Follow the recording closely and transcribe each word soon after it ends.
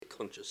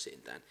conscious sitting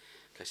down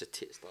in case a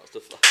tit starts to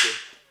fucking...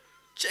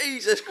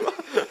 Jesus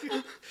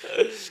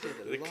Christ!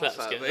 The claps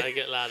they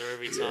get louder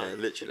every time. Yeah,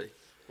 literally.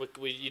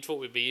 You'd thought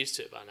we'd be used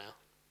to it by now.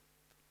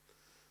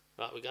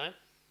 Right, we go.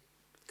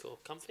 Cool.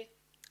 Comfy?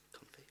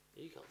 Comfy.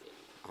 Are you comfy?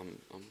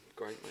 I'm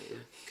great, mate. Yeah.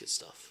 Good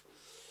stuff.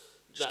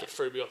 Just That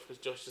threw me off because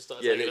Josh just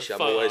started Yeah, taking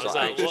literally. a I'm photo. always I was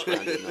like anxious what?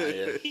 around it now.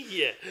 Yeah.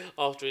 Yeah.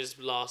 After his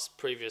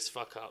previous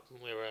fuck up,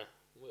 we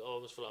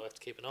almost feel like we have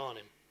to keep an eye on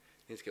him.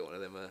 You need to get one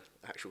of them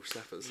actual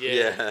snappers.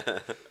 Yeah.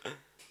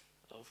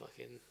 Oh,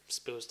 fucking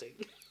spill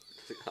stick.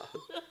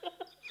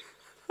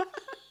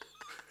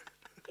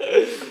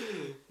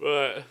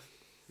 Right.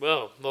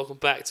 Well, welcome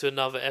back to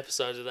another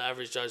episode of the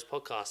Average Joe's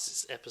podcast.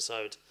 It's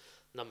episode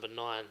number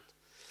 9.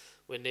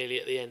 We're nearly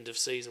at the end of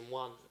season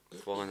 1.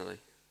 Finally.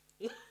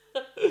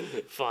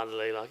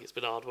 Finally, like it's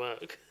been hard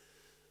work.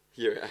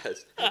 Yeah, it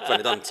has. We've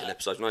only done 10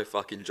 episodes. No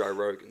fucking Joe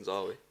Rogans,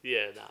 are we?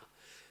 Yeah,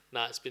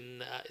 nah, it's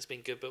been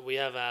good. But we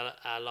have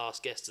our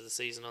last guest of the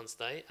season on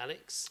today,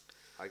 Alex.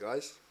 Hi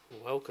guys,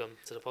 Welcome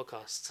to the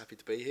podcast. happy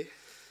to be here.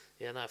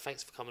 Yeah, no,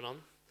 thanks for coming on.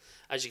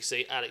 As you can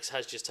see, Alex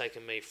has just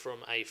taken me from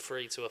a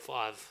 3 to a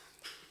 5.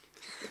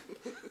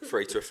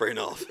 3 to a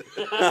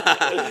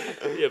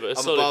 3.5. Yeah, but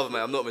I'm above, mate.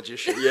 I'm not a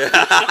magician. Yeah.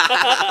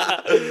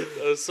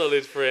 a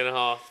solid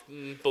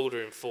 3.5,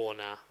 bordering 4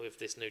 now with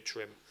this new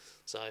trim.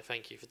 So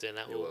thank you for doing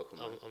that. You're welcome,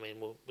 mate. I mean,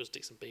 we'll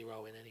stick some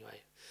B-roll in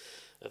anyway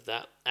of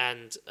that.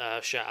 And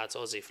shout out to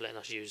Ozzy for letting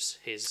us use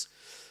his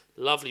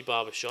lovely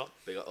barbershop.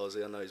 Big up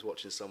Ozzy. I know he's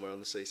watching somewhere on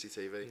the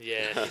CCTV.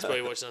 Yeah, he's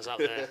probably watching us up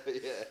there.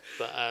 Yeah.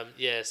 But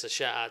yeah, so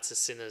shout out to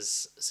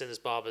Sinners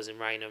Barbers in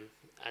Raynham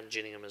and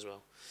Gillingham as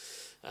well.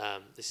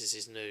 This is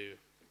his new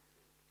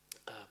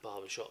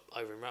barbershop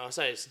over in Raynham. I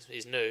say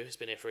it's new. It's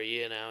been here for a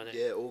year now, isn't it?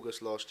 Yeah,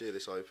 August last year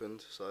this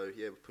opened. So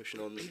yeah, we're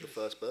pushing on the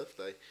first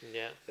birthday.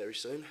 Yeah. Very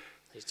soon.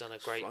 He's done a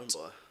Flown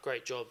by.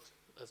 great job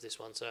of this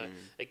one. So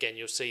again,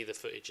 you'll see the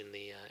footage in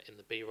the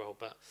B-roll.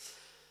 But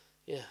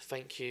yeah,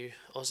 thank you,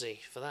 Ozzy,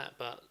 for that.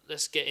 But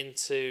let's get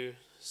into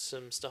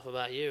some stuff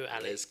about you,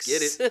 Alex.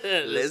 Let's get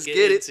it. Let's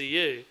get into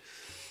you.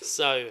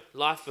 So,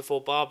 life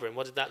before barbering,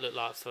 what did that look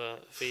like for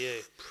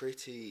you?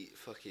 Pretty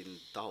fucking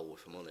dull,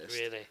 if I'm honest.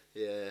 Really?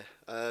 Yeah.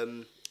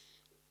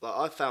 Like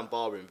I found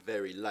barbering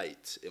very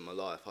late in my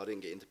life. I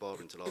didn't get into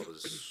barbering until I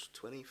was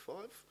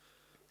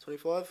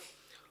 25.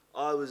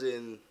 I was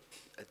in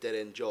a dead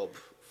end job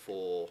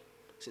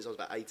since I was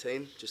about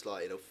 18, just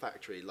like in a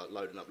factory, like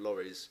loading up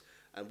lorries.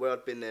 And where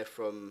I'd been there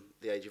from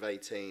the age of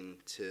 18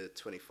 to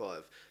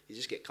 25, you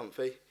just get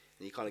comfy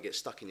and you kind of get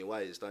stuck in your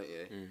ways, don't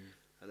you?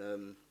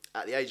 And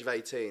at the age of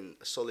 18,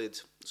 a solid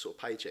sort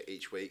of paycheck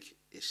each week,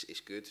 it's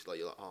good. Like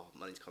you're like, oh,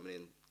 money's coming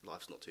in,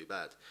 life's not too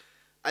bad.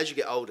 As you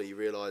get older, you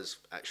realise,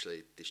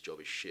 actually, this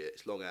job is shit.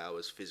 It's long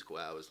hours, physical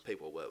hours. The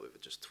people I work with are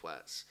just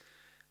twats.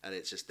 And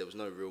it's just, there was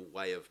no real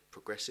way of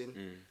progressing.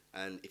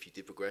 And if you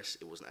did progress,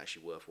 it wasn't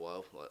actually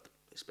worthwhile, like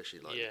especially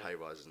like the pay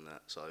rises and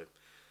that. So,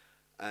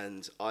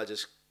 and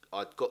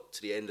I'd got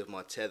to the end of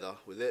my tether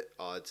with it.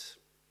 I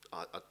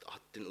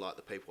didn't like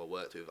the people I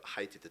worked with.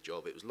 I hated the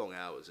job. It was long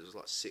hours. It was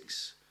like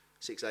 6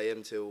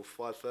 a.m. till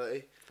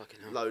 5:30. Fucking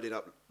hell. Loading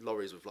up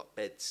lorries with like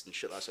beds and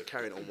shit like that. So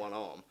carrying it on one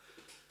arm.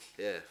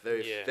 Yeah,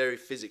 very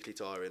physically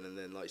tiring. And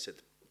then, like you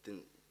said,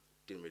 didn't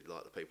really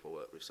like the people I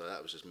worked with. So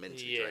that was just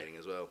mentally draining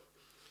as well.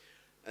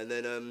 And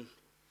then,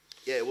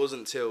 it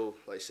wasn't until,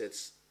 like I said,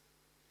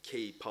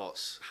 key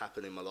parts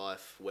happen in my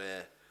life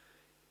where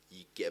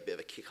you get a bit of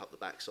a kick up the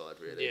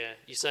backside, really. Yeah,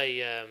 you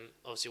say,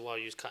 obviously while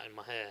you was cutting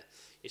my hair,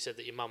 you said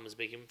that your mum was a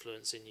big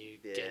influence in you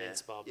getting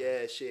into barbering.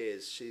 Yeah, she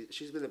is.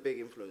 She's been a big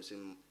influence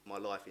in my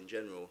life in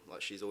general.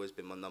 Like, she's always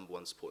been my number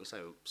one support,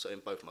 and same in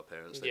both of my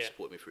parents. They've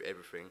supported me through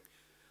everything.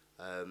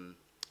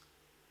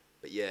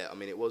 But yeah, I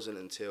mean, it wasn't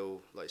until,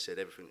 like I said,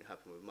 everything that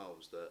happened with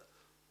Moles that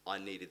I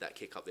needed that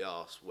kick up the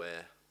arse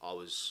where I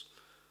was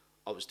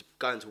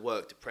going to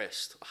work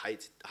depressed. I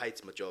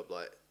hated my job.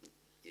 Like,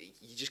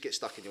 you just get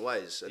stuck in your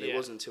ways. And it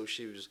wasn't until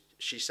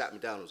she sat me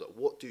down and was like,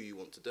 what do you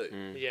want to do?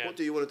 What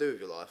do you want to do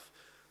with your life?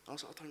 I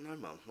was like, I don't know,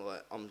 Mum.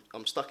 Like,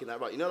 I'm stuck in that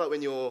rut. You know, like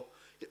when you're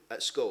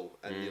at school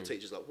and your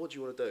teacher's like, what do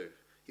you want to do?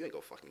 You ain't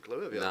got a fucking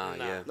clue, have you? Nah,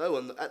 yeah. No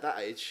one at that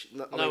age.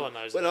 No one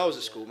knows. When I was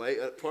at school, mate,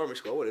 at primary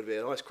school, I wanted to be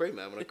an ice cream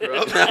man when I grew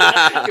up.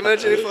 Can you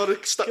imagine if I'd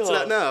have stuck to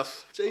that now?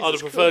 Jesus I'd have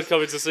preferred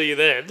coming to see you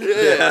then.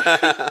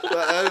 Yeah.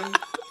 But,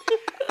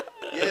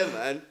 yeah,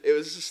 man. It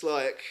was just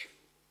like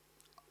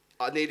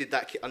I needed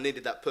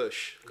that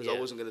push because I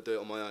wasn't going to do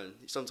it on my own.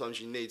 Sometimes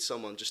you need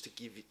someone just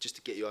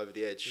to get you over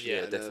the edge.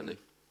 Yeah, and, definitely.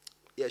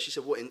 She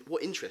said,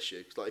 "What interests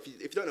you? Like,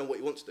 if you don't know what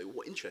you want to do,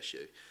 what interests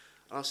you?"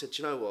 And I said,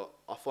 "Do you know what?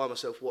 I find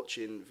myself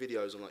watching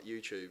videos on like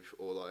YouTube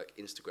or like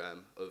Instagram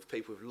of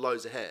people with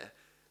loads of hair."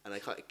 And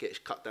they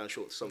get cut down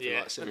short to something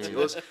like similar to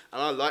yours. And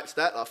I liked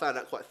that. I found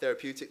that quite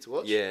therapeutic to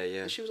watch. Yeah,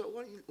 yeah. And she was like,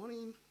 why don't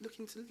you look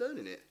into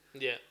learning it?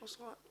 Yeah. I was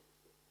like,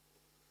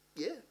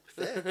 yeah,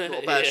 fair.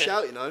 Not a bad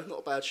shout, you know, not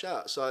a bad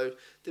shout. So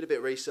did a bit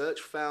of research,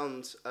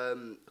 found a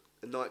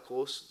night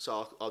course.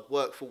 So I'd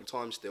work full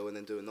time still and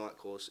then do a night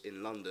course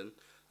in London,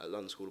 at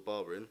London School of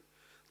Barbering.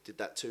 did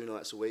that 2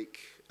 nights a week,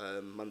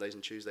 Mondays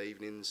and Tuesday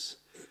evenings,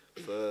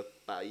 for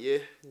about a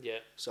year. Yeah.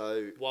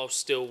 So While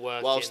still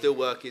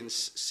working.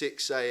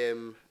 6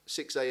 a.m.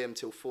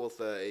 till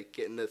 4:30,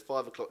 getting the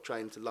 5 o'clock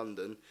train to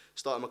London,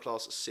 starting my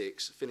class at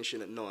 6,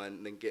 finishing at 9,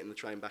 and then getting the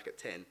train back at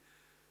 10.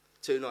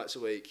 2 nights a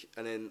week,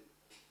 and then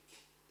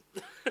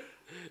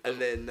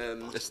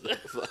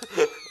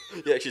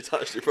You actually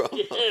touched it, bro.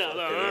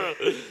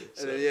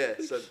 And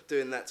then so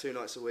doing that 2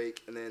 nights a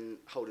week, and then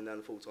holding down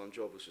a full-time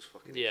job was just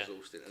fucking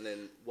exhausting. And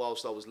then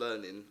whilst I was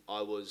learning,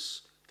 I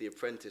was the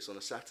apprentice on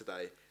a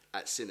Saturday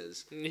at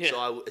Sinners. Yeah. So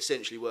I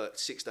essentially worked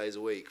 6 days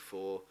a week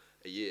for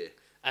a year,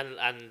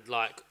 And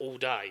like all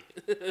day.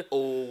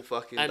 all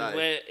fucking And day.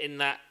 where in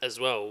that as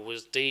well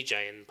was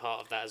DJing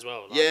part of that as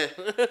well. Like.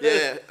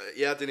 Yeah.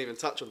 I didn't even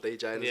touch on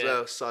DJing as Yeah.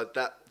 well. So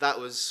that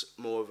was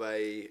more of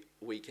a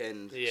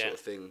weekend Yeah. sort of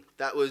thing.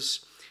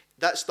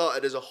 That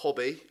started as a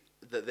hobby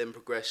that then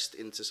progressed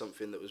into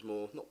something that was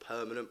more not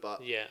permanent,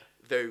 but Yeah.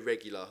 very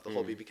regular. The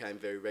hobby became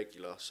very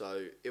regular.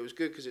 So it was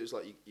good because it was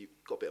like you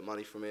got a bit of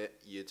money from it.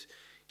 You'd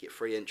get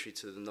free entry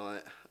to the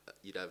night.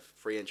 You'd have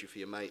free entry for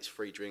your mates,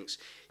 free drinks.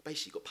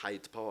 Basically, got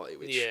paid to party,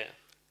 which Yeah.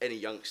 any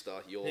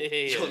youngster you're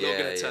Yeah. not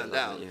going to turn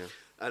lovely, down.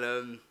 yeah.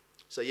 And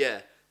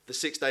the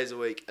 6 days a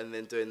week, and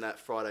then doing that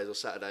Fridays or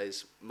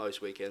Saturdays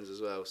most weekends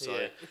as well. So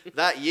Yeah.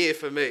 that year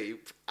for me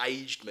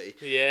aged me.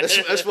 Yeah.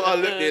 That's what I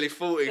look nearly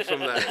 40 from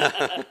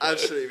that.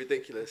 Absolutely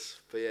ridiculous.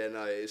 But yeah,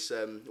 no, it's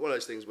one of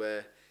those things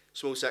where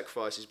small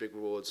sacrifices, big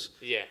rewards.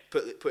 Yeah.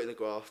 Put in the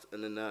graft,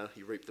 and then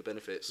you reap the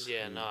benefits.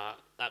 Yeah, no,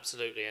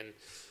 absolutely. And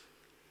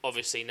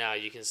obviously now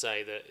you can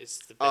say that it's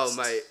the Oh best.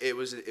 mate, it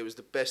was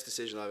the best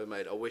decision I ever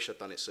made. I wish I'd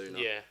done it sooner.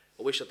 Yeah.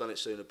 I wish I'd done it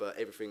sooner, but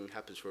everything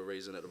happens for a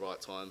reason at the right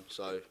time.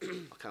 So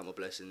I count my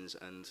blessings,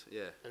 and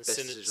And best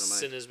decision I made.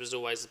 Sinners was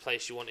always the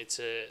place you wanted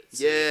to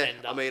Yeah,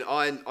 end up. I mean,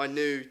 I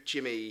knew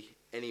Jimmy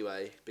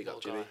anyway. Big What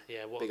up a Jimmy. guy.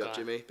 Yeah, what a Big up guy.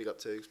 Jimmy. Big up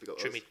Toogs. Big up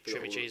Oz, Trimmy big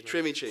up Cheeseman. all-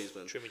 Trimmy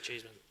Cheeseman. Trimmy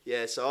Cheeseman.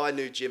 Yeah, so I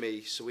knew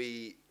Jimmy. So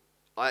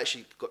I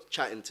actually got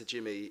chatting to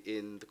Jimmy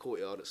in the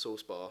courtyard at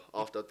Sauce Bar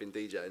after I'd been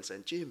DJing,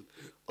 saying, "Jim,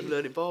 I'm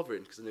learning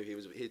barbering," because I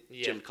knew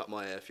Jim cut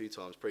my hair a few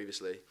times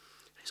previously.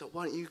 He's like,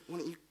 "Why don't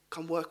you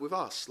come work with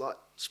us? Like,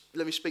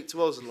 let me speak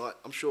to Oz, and like,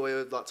 I'm sure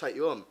he'll like take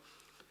you on."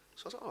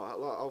 So I was like, "All right,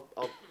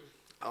 like,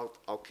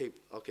 I'll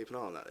keep an eye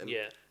on that then."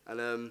 Yeah.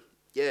 And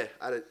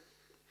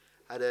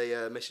I had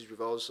a message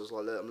with Oz. I was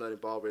like, "Look, I'm learning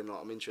barbering.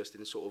 Like, I'm interested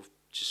in sort of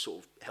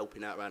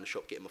helping out around the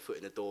shop, getting my foot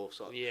in the door.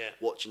 So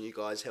watching you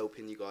guys,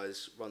 helping you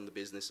guys run the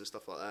business and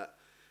stuff like that."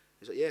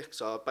 He's like, "Yeah."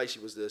 So I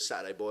basically was the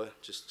Saturday boy,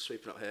 just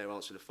sweeping up here,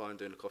 answering the phone,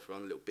 doing the coffee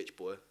run, a little bitch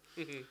boy.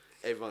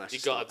 Everyone has You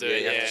to gotta start. do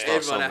it, you have to yeah. start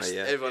Everyone has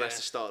somewhere, everyone yeah. has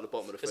to start at the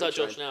bottom of the It's food like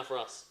chain. Josh now for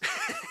us.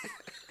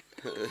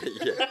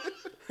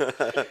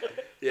 Yeah.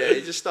 Yeah,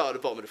 he just started at the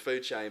bottom of the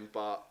food chain,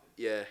 but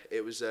yeah,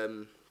 it was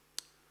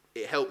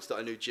it helped that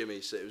I knew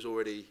Jimmy, so it was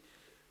already.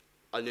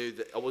 I knew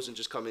that I wasn't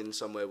just coming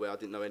somewhere where I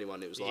didn't know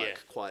anyone. It was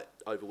like quite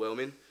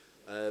overwhelming.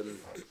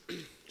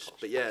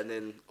 But yeah, and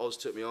then Oz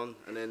took me on,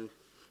 and then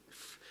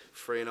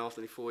 3.5,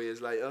 nearly 4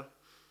 years later,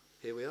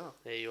 here we are.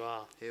 There you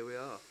are. Here we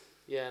are.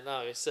 Yeah,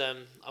 no, it's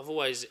I've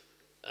always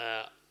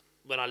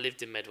when I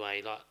lived in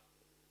Medway, like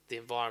the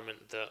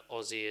environment that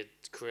Ozzy had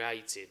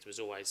created was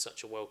always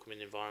such a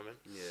welcoming environment.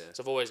 Yeah.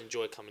 So I've always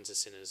enjoyed coming to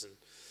Sinners, and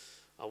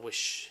I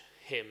wish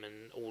him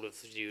and all of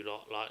you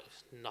lot like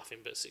nothing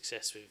but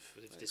success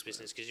with this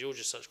business, because you're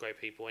just such great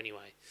people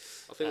anyway.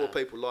 I think what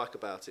people like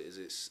about it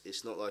is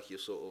it's not like your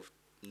sort of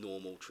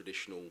normal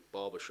traditional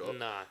barbershop.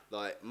 No.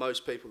 Like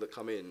most people that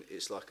come in,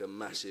 it's like a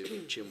massive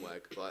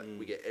chinwag. Like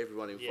we get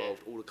everyone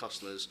involved, all the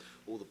customers,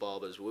 all the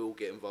barbers, we all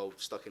get involved,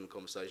 stuck in the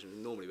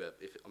conversation. Normally,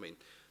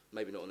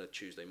 maybe not on a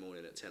Tuesday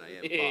morning at 10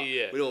 a.m. But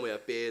Yeah. we normally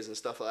have beers and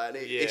stuff like that.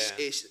 And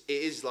it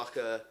is like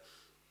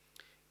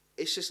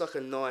it's just like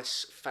a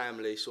nice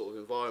family sort of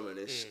environment.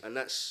 And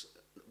that's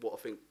what I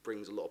think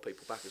brings a lot of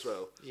people back as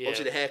well. Yeah.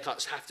 Obviously, the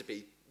haircuts have to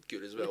be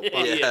good as well.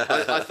 But Yeah.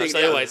 I think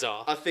They always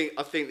are. I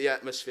think the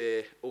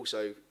atmosphere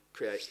also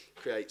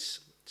creates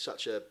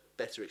such a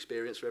better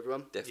experience for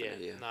everyone.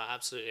 Definitely, yeah. No,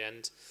 absolutely.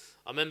 And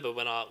I remember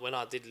when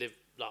I did live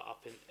like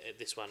up in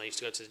this one, I used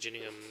to go to the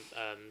Gillingham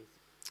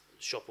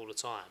shop all the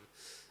time.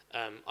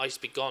 I used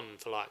to be gone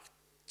for like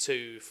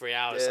 2-3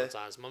 hours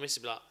sometimes. My missus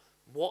would be like,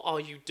 "What are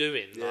you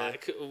doing?" Yeah.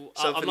 Like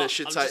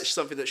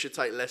Something that should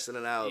take less than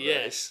an hour. Yeah.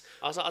 But it's,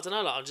 I was like, I don't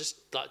know, like I'm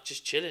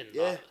just chilling.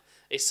 Yeah. Like,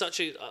 it's such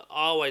a. I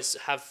always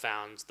have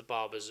found the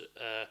barbers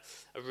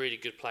a really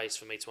good place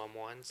for me to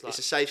unwind. Like, it's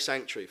a safe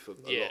sanctuary for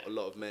Yeah. a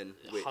lot of men.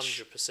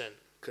 100%.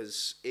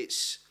 Because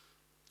it's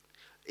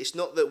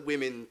not that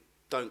women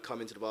don't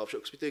come into the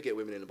barbershop, because we do get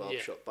women in the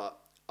barbershop, but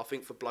I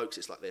think for blokes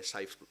it's like their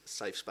safe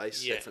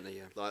space. Yeah. Definitely,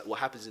 yeah. Like what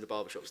happens in the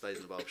barbershop stays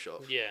in the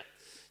barbershop. Yeah,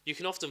 you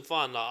can often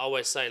find, like I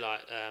always say,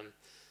 like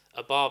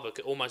a barber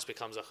almost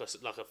becomes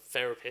like a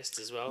therapist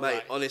as well. Mate,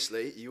 like,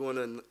 honestly, you want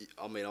to...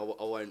 I mean, I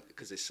won't,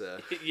 because it's...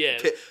 yeah,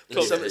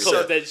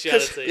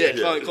 confidentiality, yeah, yeah.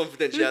 client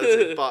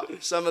confidentiality.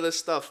 But some of the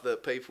stuff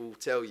that people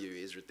tell you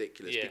is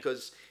ridiculous, Yeah.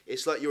 because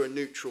it's like you're a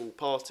neutral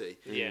party.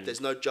 Yeah.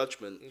 There's no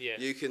judgment. Yeah.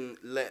 You can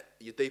let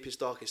your deepest,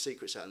 darkest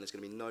secrets out, and there's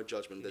going to be no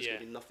judgment. There's Yeah.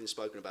 going to be nothing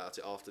spoken about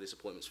it after this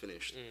appointment's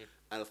finished. Mm.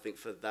 And I think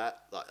for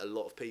that, like, a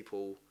lot of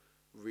people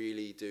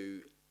really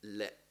do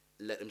let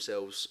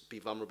themselves be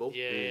vulnerable.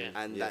 Yeah, yeah.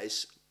 And Yeah. that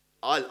is...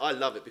 I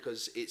love it,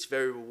 because it's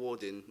very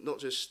rewarding, not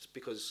just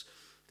because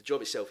the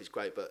job itself is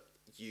great, but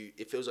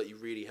it feels like you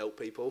really help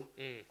people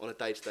on a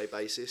day-to-day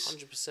basis.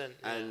 100%.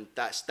 And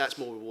that's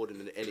more rewarding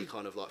than any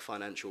kind of like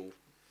financial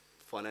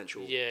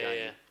Yeah, gain,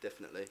 yeah.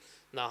 definitely.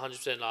 No,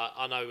 100%. Like,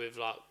 I know with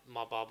like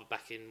my barber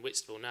back in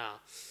Whitstable now,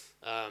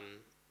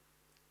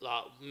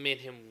 like me and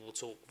him will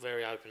talk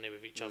very openly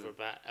with each other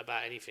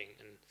about anything,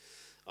 and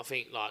I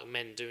think like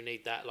men do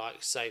need that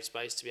like safe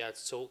space to be able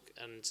to talk,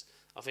 and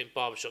I think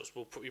barbershops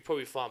you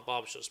probably find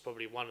barbershops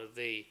probably one of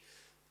the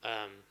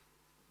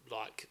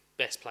like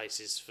best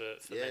places for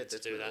men to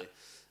do that.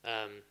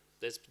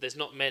 There's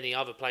not many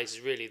other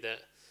places really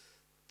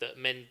that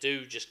men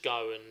do just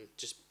go and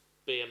just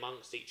be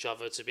amongst each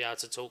other to be able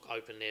to talk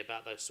openly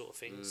about those sort of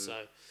things. So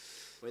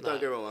I mean,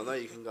 don't get me wrong. I know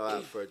you can go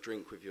out for a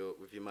drink with your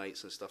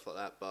mates and stuff like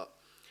that, but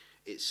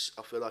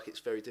I feel like it's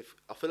very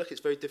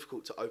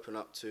difficult to open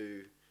up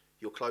to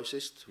your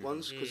closest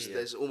ones, because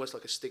there's almost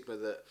like a stigma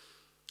that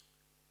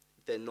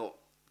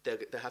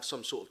they have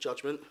some sort of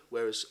judgment,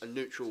 whereas a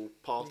neutral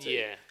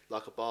party,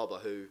 like a barber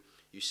who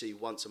you see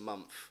once a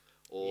month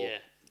or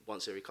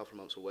once every couple of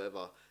months or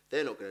whatever,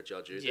 they're not going to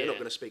judge you. They're not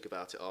going to speak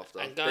about it after.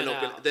 And They're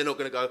not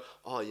going to go,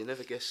 oh, you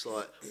never guess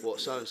like what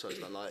so and so's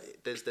done.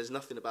 Like there's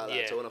nothing about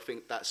that at all, and I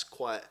think that's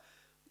quite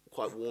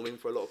warming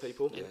for a lot of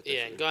people.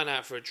 and going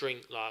out for a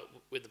drink like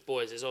with the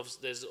boys,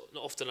 there's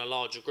often a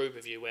larger group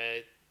of you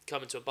where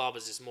coming to a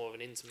barber's is more of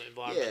an intimate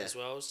environment as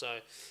well, so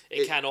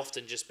it can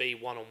often just be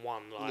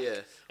one-on-one, like,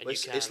 and well,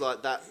 it's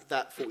like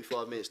that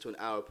 45 minutes to an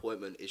hour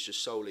appointment is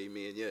just solely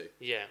me and you.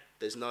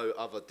 There's no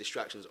other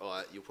distractions.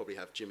 Alright, you'll probably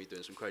have Jimmy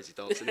doing some crazy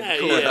dancing in the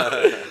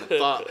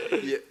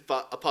corner.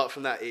 But apart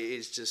from that, it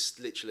is just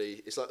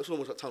literally, it's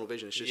almost like tunnel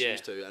vision. It's just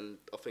used to, and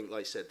I think,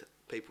 like you said,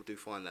 people do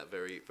find that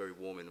very, very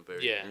warming and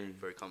very,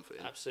 very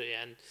comforting. Absolutely.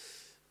 And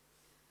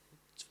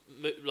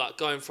like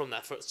going from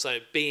that, so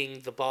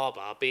being the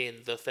barber,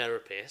 being the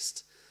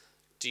therapist,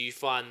 do you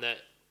find that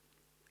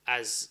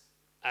as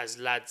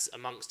lads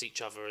amongst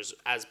each other,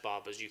 as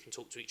barbers, you can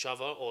talk to each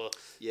other, or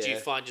do you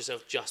find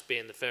yourself just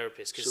being the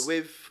therapist? Cause so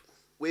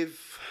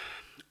with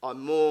I'm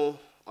more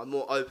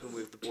open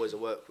with the boys I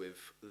work with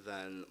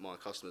than my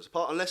customers,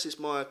 unless it's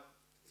my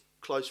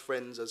close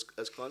friends as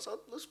clients. I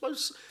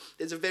suppose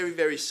there's a very,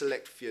 very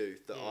select few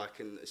that I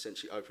can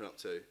essentially open up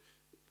to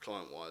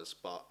client wise,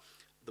 but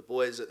the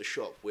boys at the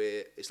shop,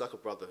 it's like a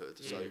brotherhood.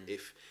 So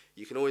if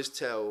you can always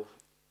tell,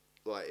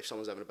 like, if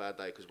someone's having a bad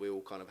day, because we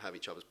all kind of have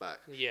each other's back.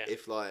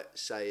 If, like,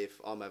 say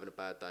if I'm having a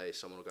bad day,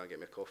 someone will go and get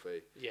me a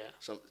coffee.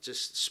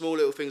 Just small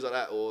little things like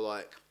that, or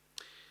like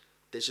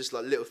there's just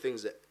like little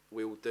things that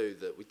we all do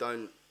that we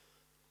don't.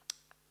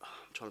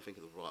 I'm trying to think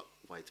of the right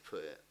way to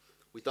put it.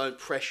 We don't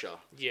pressure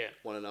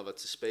one another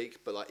to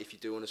speak, but like if you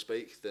do want to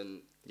speak,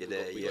 then we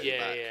got your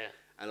back.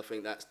 And I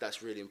think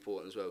that's really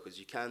important as well, because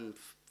you can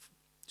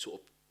sort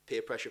of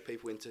peer pressure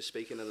people into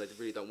speaking, and they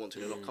really don't want to.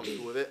 They're not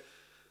comfortable with it.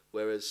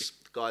 Whereas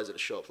the guys at the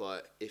shop,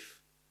 like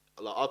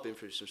I've been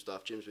through some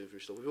stuff, Jim's been through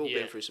stuff, we've all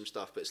been through some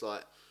stuff, but it's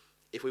like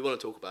if we want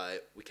to talk about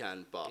it, we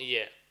can. But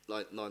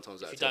like 9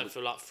 times out of 10, if you don't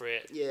feel up for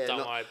it,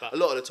 don't worry about it. A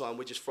lot of the time,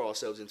 we just throw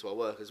ourselves into our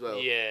work as well.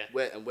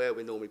 Where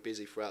we're normally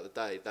busy throughout the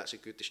day, that's a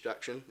good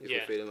distraction if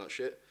we're feeling like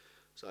shit.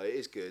 So it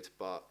is good,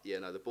 but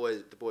the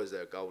boys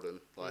there are golden.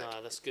 Like,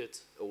 no, that's good.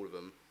 All of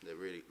them, they're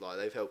really like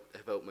they've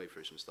helped me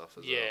through some stuff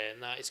as well.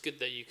 No, it's good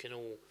that you can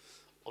all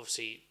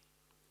obviously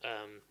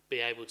be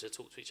able to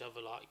talk to each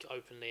other like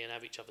openly and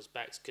have each other's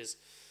backs, because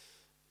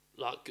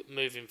like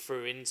moving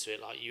through into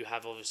it, like you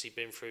have obviously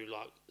been through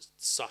like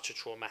such a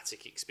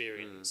traumatic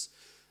experience.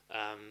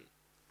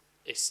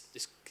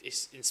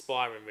 It's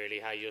inspiring really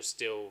how you're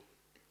still,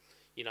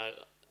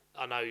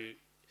 I know.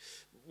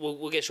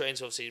 We'll get straight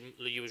into, obviously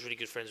you was really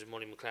good friends with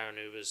Molly McLaren,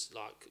 who was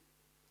like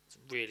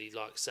really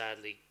like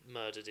sadly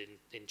murdered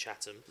in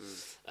Chatham,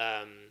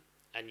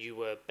 and you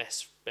were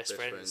best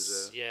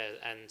friends.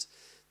 And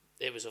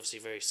it was obviously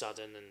very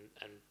sudden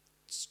and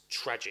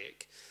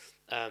tragic.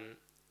 And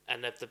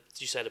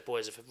you say the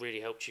boys have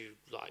really helped you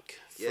like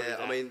through that.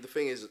 I mean the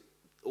thing is,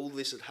 all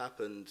this had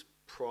happened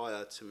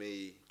prior to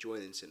me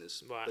joining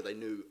Sinners, but they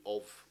knew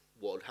of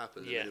what had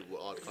happened and they knew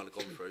what I'd kind of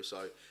gone through,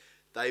 so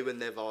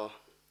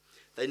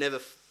they never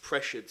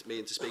pressured me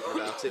into speaking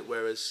about it,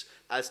 whereas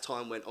as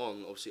time went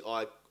on, obviously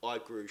I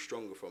grew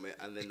stronger from it,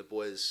 and then the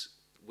boys,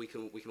 we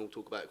can all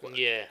talk about it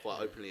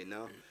quite openly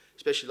now,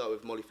 especially like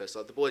with Mollyfest.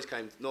 Like the boys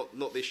came,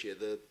 not this year,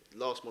 the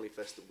last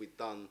Mollyfest that we'd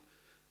done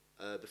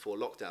before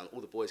lockdown,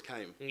 all the boys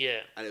came. Yeah.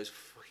 And it was a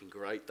fucking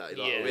great day. Like,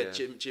 Yeah. we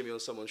had Jimmy on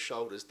someone's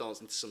shoulders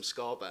dancing to some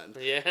ska band.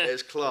 Yeah. It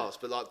was class,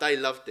 but like they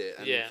loved it.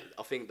 And Yeah.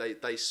 I think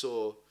they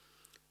saw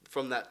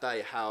from that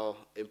day how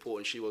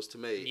important she was to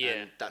me. Yeah.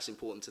 And that's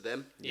important to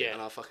them. Yeah.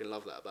 And I fucking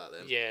love that about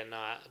them. Yeah, no,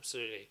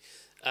 absolutely.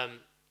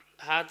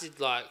 How did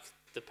like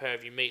the pair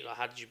of you meet? Like,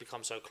 how did you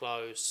become so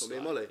close? Me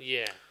and Like, Molly?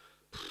 Yeah.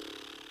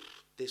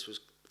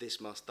 This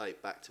must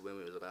date back to when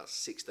we was about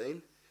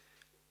 16.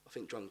 I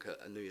think drunk at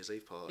a New Year's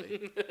Eve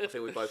party. I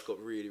think we both got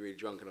really, really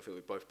drunk, and I think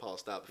we both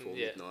passed out before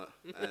Yeah. midnight,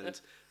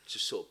 and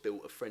just sort of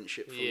built a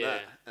friendship from Yeah.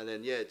 that. And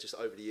then just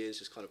over the years,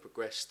 just kind of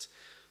progressed,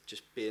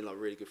 just being like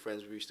really good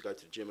friends. We used to go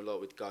to the gym a lot.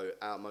 We'd go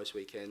out most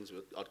weekends.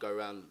 I'd go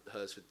around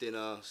hers for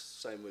dinner.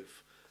 Same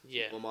with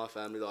Yeah. my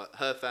family. Like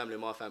her family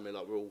and my family,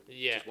 like we're all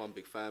Yeah. just one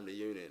big family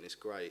unit, and it's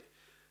great.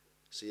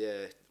 So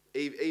yeah.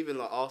 Even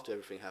like after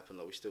everything happened,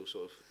 like we still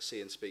sort of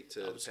see and speak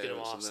to I was going to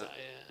parents ask and that.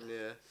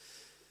 that.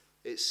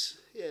 Yeah,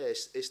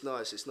 it's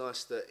nice. It's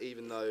nice that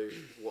even though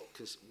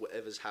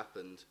whatever's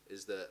happened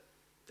is that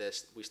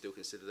we still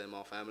consider them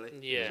our family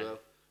Yeah. as well,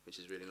 which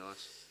is really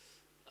nice.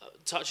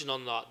 Touching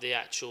on like the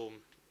actual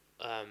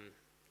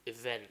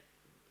event,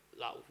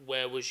 like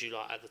where was you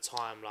like at the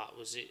time? Like,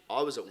 was it?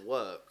 I was at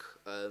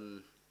work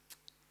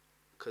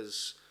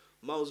because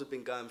Miles had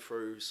been going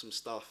through some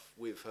stuff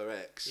with her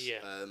ex,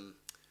 Yeah.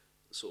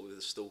 sort of with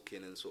the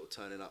stalking and sort of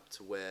turning up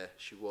to where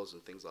she was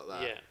and things like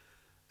that. Yeah.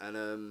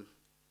 And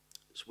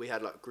so we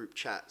had like group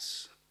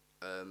chats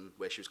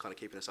where she was kind of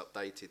keeping us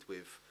updated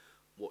with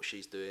what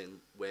she's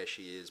doing, where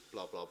she is,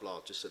 blah blah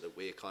blah, just so that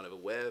we're kind of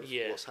aware of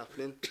Yeah. what's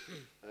happening.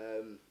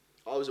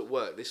 I was at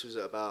work. This was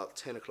at about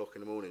 10 o'clock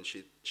in the morning.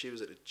 She'd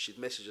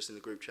messaged us in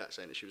the group chat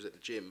saying that she was at the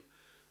gym,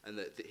 and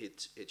that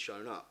he'd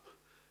shown up,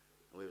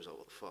 and we was like,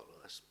 what the fuck?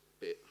 Like, that's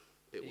a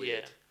bit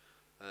weird.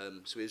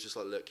 So we was just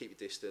like, look, keep your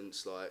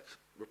distance, like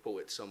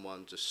report it to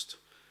someone, just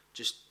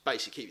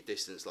basically keep your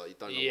distance, like you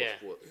don't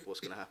know what's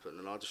going to happen.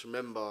 And I just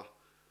remember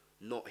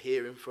not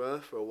hearing from her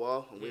for a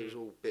while, and we was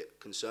all a bit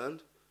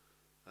concerned.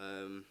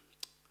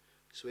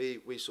 So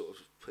we sort of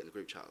put in the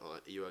group chat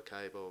like, are you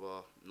okay, blah blah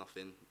blah,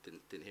 nothing,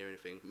 didn't hear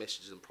anything,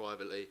 messaged them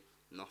privately,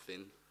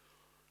 nothing.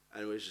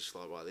 And we was just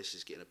like, right, this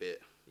is getting a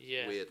bit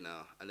weird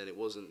now. And then it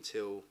wasn't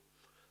until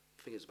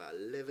I think it was about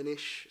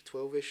 11ish,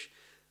 12ish,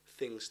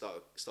 things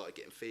started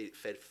getting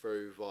fed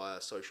through via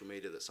social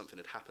media that something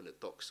had happened at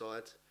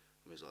Dockside.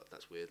 And we was like,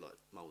 that's weird, like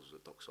Moles was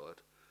at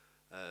Dockside.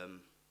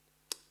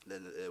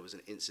 Then there was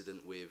an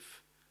incident with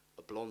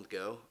a blonde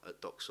girl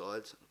at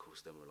Dockside. Of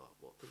course, then we're like,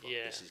 what the fuck,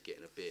 this is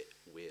getting a bit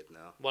weird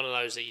now. One of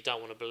those that you don't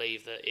want to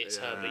believe that it's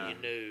her, but you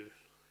knew.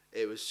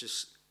 It was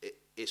just,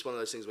 it's one of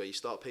those things where you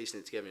start piecing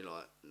it together and you're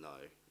like,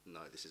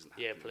 no, this isn't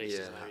happening. Yeah, please,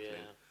 this isn't happening.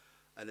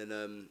 And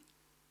then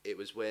it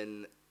was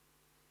when,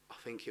 I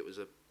think there was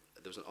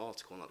an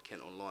article on like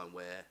Kent Online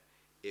where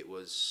it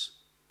was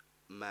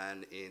a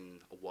man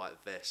in a white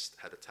vest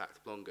had attacked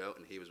a blonde girl,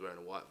 and he was wearing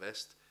a white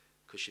vest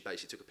because she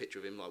basically took a picture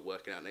of him like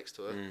working out next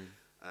to her.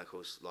 And of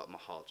course, like my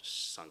heart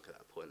just sunk at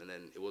that point. And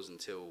then it wasn't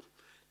until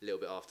a little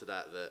bit after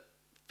that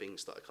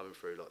things started coming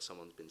through, like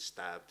someone's been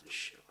stabbed and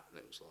shit. And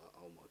it was like,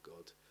 oh my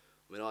god.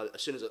 I mean,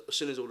 as soon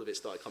as all of it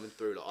started coming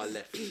through, like I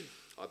left.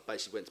 I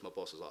basically went to my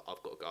boss. I was like,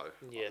 I've got to go.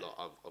 Yeah.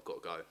 I've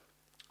got to go.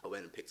 I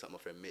went and picked up my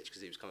friend Mitch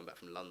because he was coming back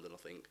from London, I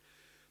think.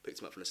 Picked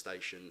him up from the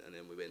station, and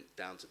then we went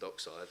down to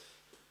Dockside.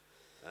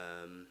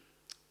 And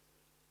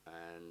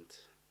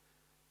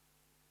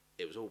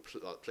it was all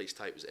like police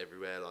tape was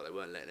everywhere. Like they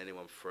weren't letting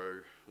anyone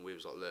through. And we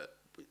was like, look,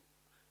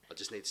 I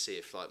just need to see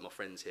if like my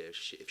friend's here,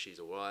 if she's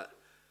all right.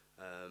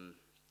 And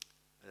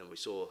then we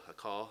saw her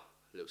car,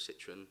 a little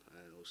Citroen,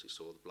 and also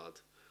saw the blood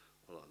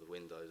on like the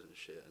windows and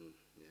shit. And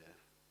yeah,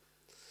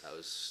 that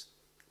was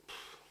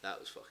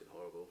fucking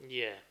horrible.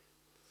 Yeah.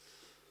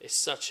 It's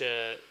such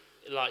a,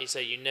 like you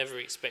say, you never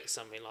expect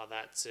something like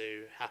that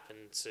to happen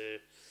to.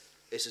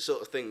 It's the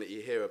sort of thing that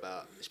you hear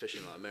about,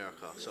 especially in like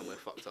America, somewhere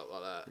fucked up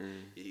like that.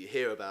 You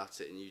hear about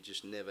it and you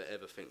just never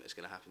ever think it's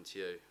going to happen to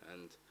you.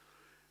 And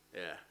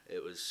yeah,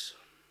 it was,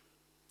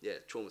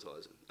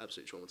 traumatizing,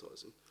 absolutely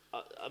traumatizing.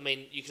 I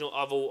mean, you can.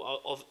 I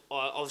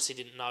obviously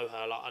didn't know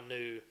her. Like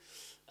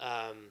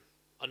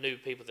I knew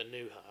people that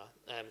knew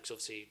her, because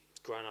obviously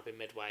growing up in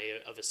Medway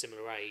of a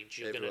similar age,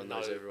 you're going to know. Everyone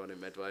knows everyone in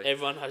Medway.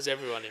 Everyone knows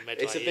everyone in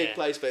Medway. It's a big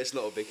place, but it's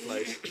not a big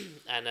place.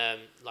 And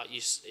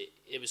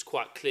it was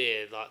quite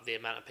clear, like the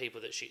amount of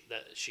people that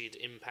she'd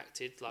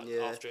impacted, like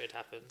after it had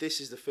happened. This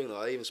is the thing.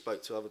 Like, I even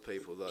spoke to other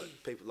people, like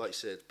you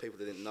said, people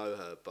that didn't know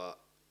her but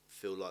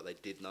feel like they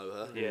did know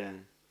her. Yeah.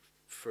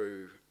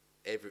 Through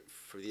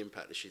the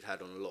impact that she'd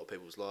had on a lot of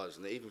people's lives,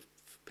 and even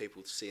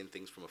people seeing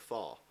things from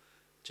afar,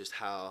 just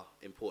how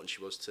important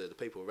she was to the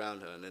people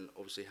around her, and then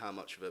obviously how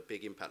much of a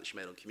big impact she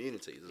made on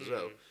communities as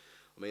well.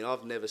 I mean,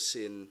 I've never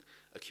seen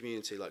a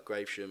community like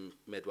Gravesham,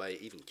 Medway,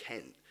 even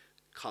Kent,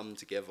 come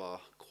together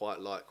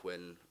quite like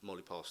when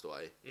Molly passed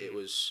away. It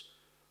was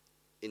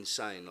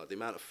insane. Like the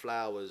amount of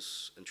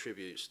flowers and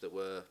tributes that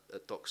were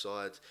at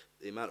Dockside,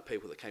 the amount of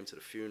people that came to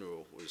the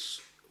funeral was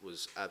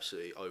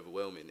absolutely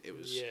overwhelming. It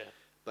was,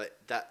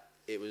 but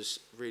it was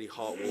really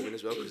heartwarming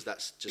as well, because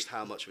that's just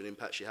how much of an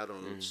impact she had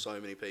on so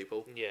many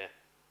people, Yeah.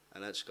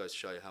 and that just goes to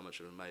show you how much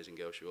of an amazing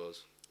girl she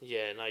was.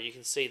 Yeah, no, you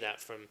can see that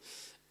from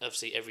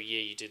obviously every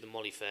year you do the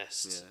Molly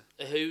Fest.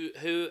 Yeah.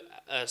 Who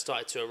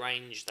started to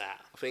arrange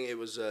that? I think it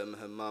was her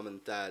mum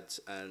and dad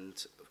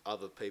and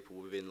other people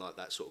within like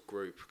that sort of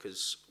group,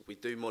 because we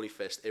do Molly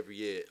Fest every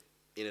year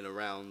in and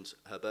around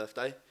her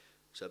birthday.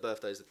 So her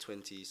birthday is the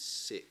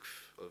 26th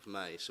of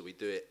May, so we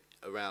do it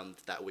around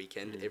that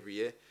weekend every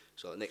year.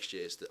 So like next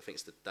year, I think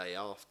it's the day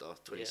after,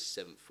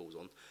 27th falls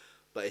on.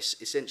 But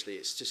it's essentially,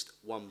 it's just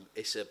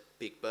it's a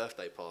big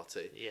birthday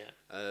party. Yeah.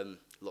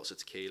 Lots of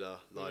tequila,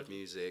 live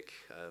music,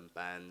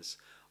 bands.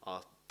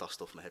 I'll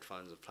dust off my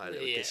headphones and play a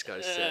little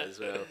disco set as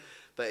well.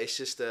 But it's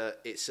just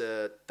it's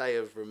a day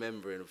of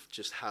remembering of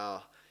just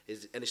how,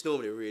 and it's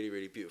normally a really,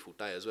 really beautiful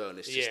day as well. And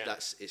it's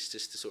just it's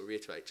just to sort of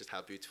reiterate just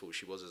how beautiful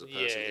she was as a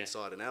person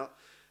inside and out.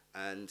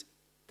 And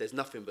there's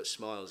nothing but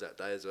smiles that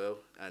day as well.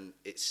 And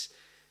it's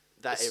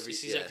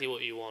exactly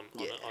what you want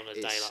on a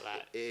day like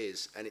that. It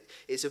is, and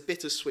it's a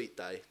bittersweet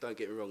day. Don't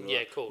get me wrong. Yeah,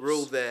 of course. We're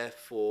all there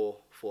for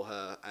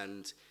her,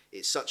 and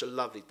it's such a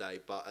lovely day.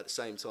 But at the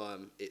same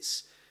time,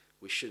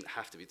 we shouldn't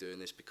have to be doing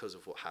this because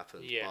of what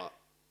happened. Yeah. But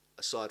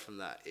aside from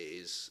that, it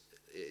is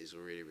a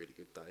really, really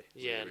good day.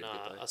 Yeah, really, really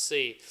good day. I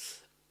see.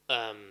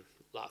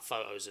 Like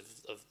photos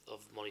of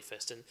Molly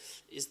Fest, and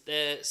is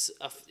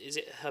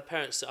it her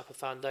parents set up a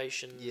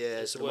foundation?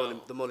 Yeah, as so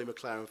well? the Molly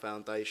McLaren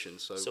Foundation.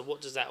 So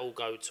what does that all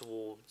go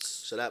towards?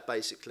 So that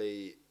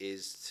basically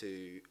is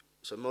to.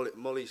 So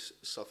Molly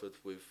suffered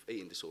with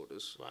eating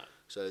disorders. Right.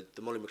 So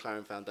the Molly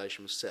McLaren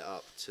Foundation was set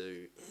up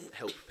to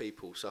help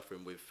people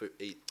suffering with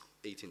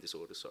eating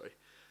disorders. Sorry.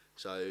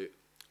 So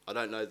I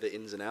don't know the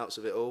ins and outs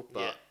of it all,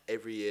 but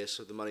every year,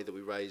 so the money that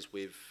we raise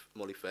with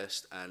Molly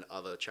Fest and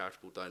other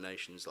charitable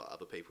donations, like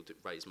other people to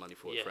raise money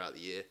for it throughout the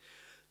year,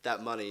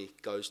 that money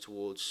goes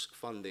towards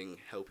funding,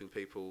 helping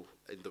people.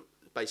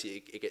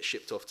 Basically, it gets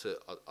shipped off to,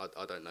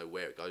 I don't know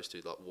where it goes to,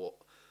 like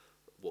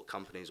what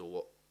companies or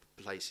what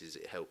places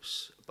it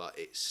helps, but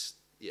it's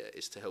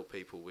to help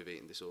people with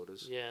eating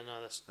disorders. Yeah,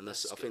 no,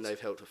 that's I think they've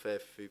helped a fair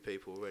few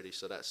people already,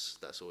 so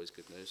that's always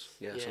good news.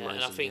 Yeah, it's amazing,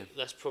 and I think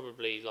that's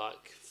probably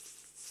like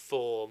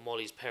for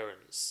Molly's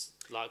parents,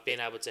 like being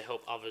able to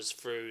help others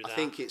through that. I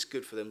think it's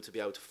good for them to be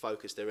able to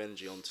focus their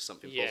energy onto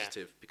something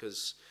positive,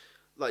 because,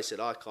 like I said,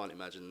 I can't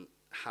imagine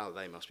how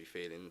they must be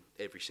feeling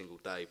every single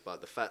day.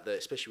 But the fact that,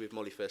 especially with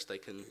Molly Fest, they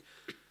can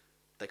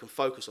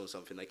focus on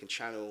something, they can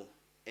channel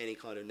any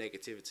kind of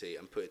negativity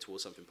and put it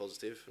towards something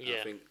positive. And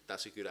I think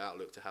that's a good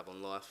outlook to have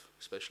on life,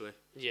 especially.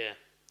 Yeah,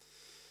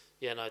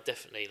 no,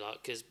 definitely.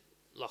 Like, because,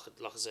 like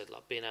I said,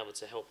 like being able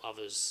to help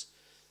others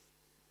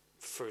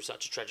through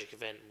such a tragic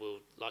event will,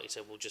 like you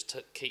said, will just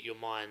keep your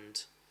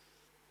mind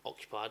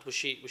occupied. Was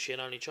she an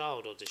only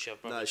child, or did she have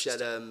a brother? No, she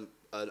had an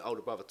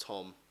older brother,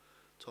 Tom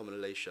and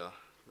Alicia.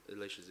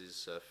 Alicia's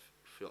his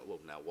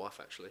now wife,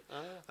 actually.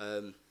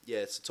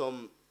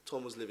 So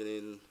Tom was living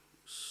in,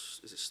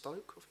 is it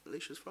Stoke? I think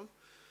Alicia's from.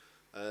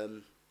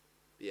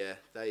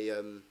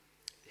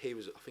 He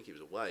was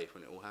away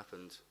when it all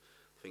happened.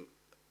 I think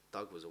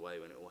Doug was away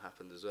when it all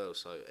happened as well.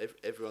 So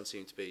everyone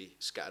seemed to be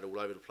scattered all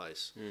over the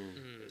place.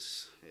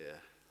 It's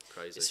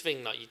crazy. It's a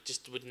thing, like, you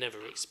just would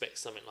never expect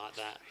something like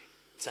that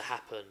to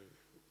happen,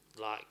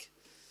 like,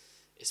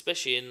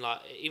 especially in, like,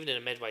 even in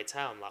a Medway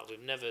town, like,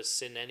 we've never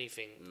seen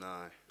anything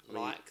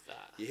like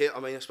that.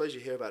 I suppose you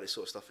hear about this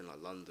sort of stuff in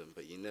like London,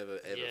 but you never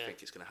ever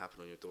think it's going to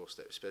happen on your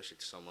doorstep, especially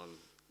to someone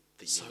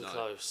that you know. So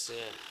close,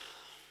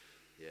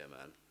 Yeah,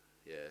 man.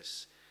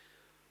 Yes,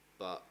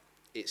 but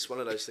it's one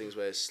of those things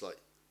where it's like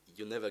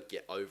you'll never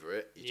get over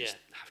it. You just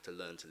have to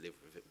learn to live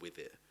with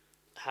it.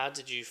 How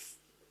did you?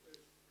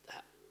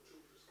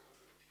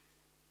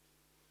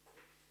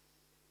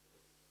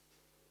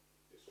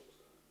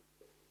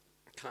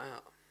 Cut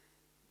out.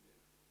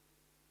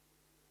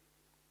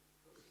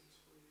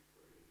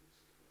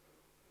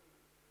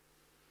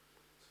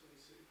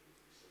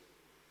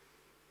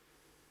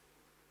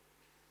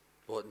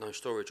 What, no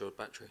storage or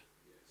battery?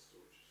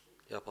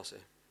 Yeah, I'll pass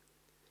it.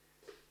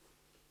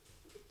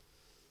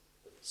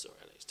 Sorry,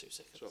 Alex, 2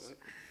 seconds. That's right, mate.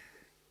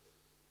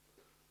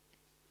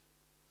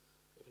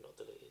 We've not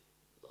deleted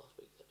last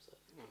week's episode.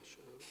 Oh,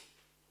 sure.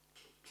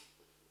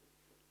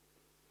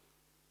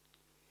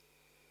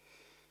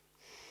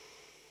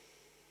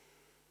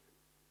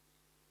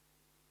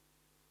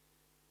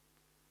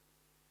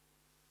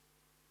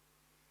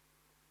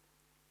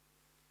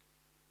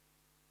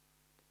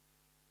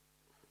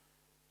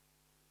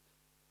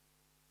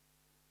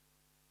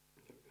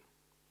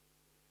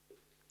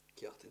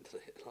 Yeah, I didn't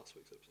delete last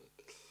week's episode.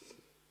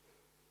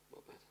 My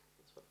bad.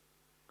 That's fine.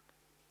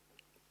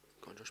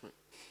 Go on, Josh, mate.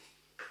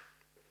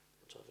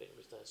 I'm trying to think,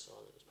 if we stay as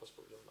silent as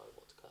possible, you'll know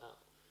what to cut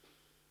out.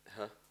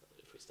 Huh?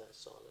 If we stay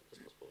as silent as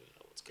possible, you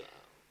know what to cut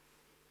out.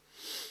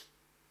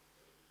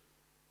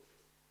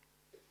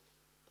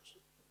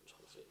 I'm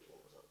trying to think,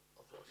 what was that?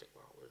 I'm trying to think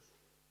where I was.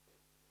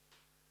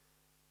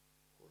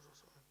 What was I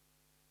saying?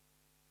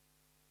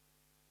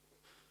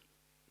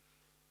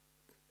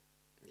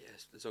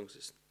 Yes, as long as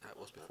it's how it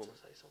was I was before. about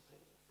to say something.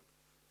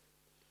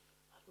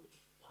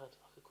 had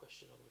like a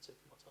question on the tip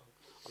of my tongue.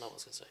 I know what I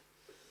was going to say.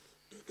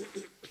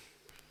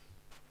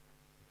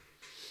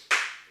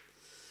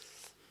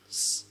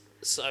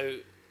 So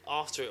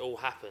after it all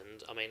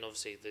happened, I mean,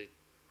 obviously the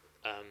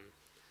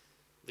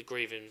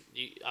grieving.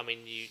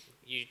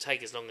 You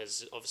take as long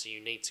as obviously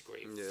you need to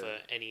grieve for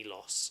any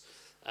loss.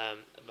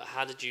 But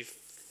how did you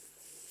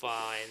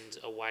find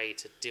a way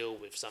to deal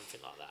with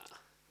something like that?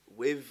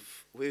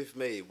 With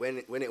me, when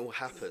it all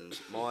happened,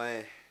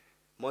 my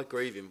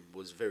grieving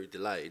was very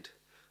delayed.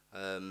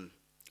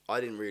 I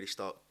didn't really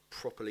start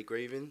properly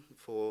grieving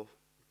for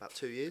about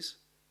 2 years.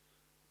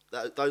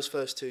 Those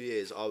first 2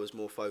 years, I was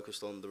more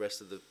focused on the rest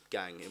of the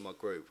gang in my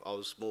group. I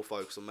was more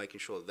focused on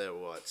making sure that they're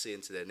all right,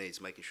 seeing to their needs,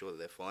 making sure that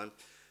they're fine.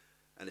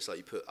 And it's like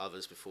you put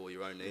others before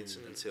your own needs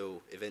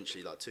until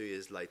eventually, like 2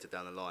 years later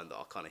down the line, that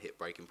I kind of hit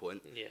breaking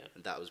point. Yeah.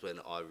 And that was when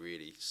I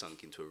really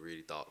sunk into a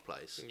really dark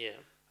place. Yeah.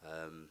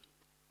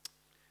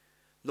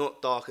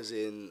 Not dark as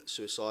in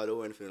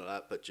suicidal or anything like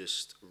that, but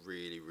just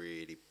really,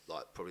 really,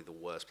 like, probably the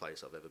worst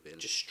place I've ever been.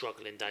 Just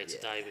struggling day to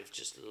day with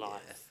just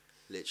life. Yeah.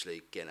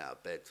 Literally getting out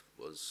of bed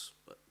was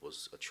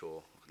a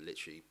chore. I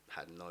literally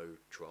had no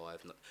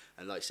drive,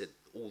 and like I said,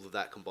 all of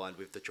that combined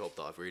with the job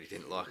that I really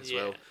didn't like as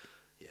well.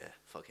 Yeah,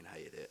 fucking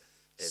hated it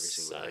every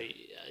single day.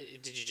 So,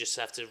 did you just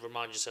have to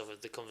remind yourself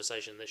of the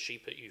conversation that she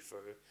put you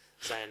through,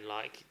 saying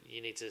like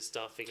you need to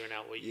start figuring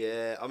out what you?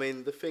 Yeah, I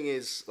mean the thing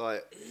is,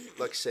 like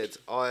I said,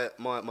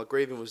 my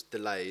grieving was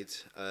delayed.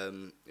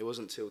 It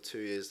wasn't until 2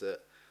 years that,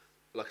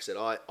 like I said,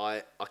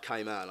 I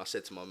came out and I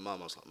said to my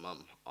mum, I was like,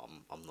 Mum,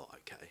 I'm not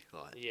okay.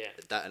 Like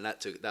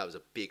that was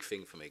a big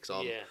thing for me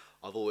because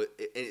I've always,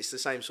 it's the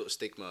same sort of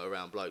stigma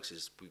around blokes,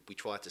 is we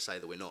try to say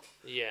that we're not.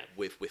 Yeah.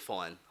 We're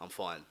fine. I'm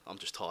fine. I'm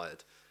just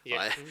tired. Yeah.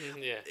 Like,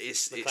 yeah.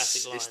 It's the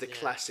classic line, it's the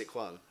classic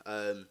one.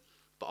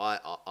 But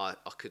I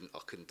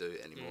couldn't do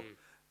it anymore.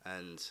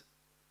 And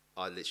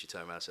I literally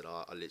turned around and said,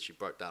 I literally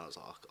broke down. I was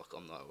like,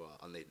 I'm not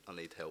right. I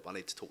need help. I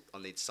need to talk. I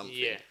need something.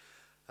 Yeah.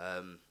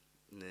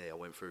 I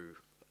went through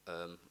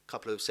a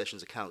couple of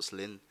sessions of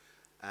counselling,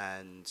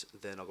 and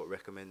then I got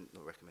referred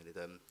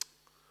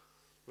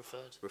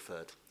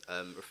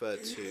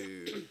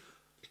to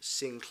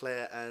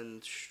Sinclair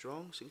and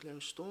Storm,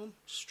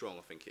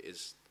 I think it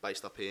is,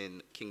 based up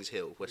in Kings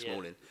Hill,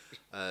 Westmoreland.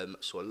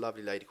 Saw a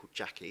lovely lady called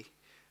Jackie,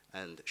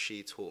 and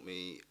she took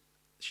me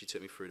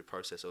through the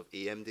process of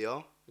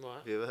EMDR. Right.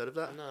 Have you ever heard of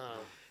that?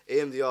 No.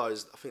 EMDR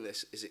is, I think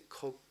is it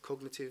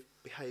cognitive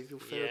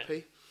behavioural therapy?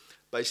 Yeah.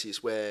 Basically,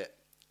 it's where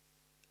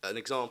an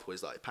example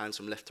is like it pans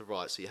from left to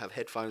right. So you have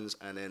headphones,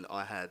 and then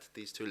I had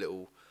these two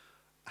little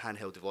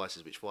handheld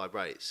devices which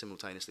vibrate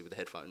simultaneously with the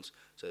headphones.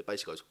 So it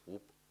basically goes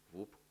whoop,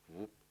 whoop,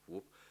 whoop,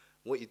 whoop.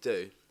 What you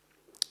do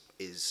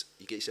is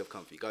you get yourself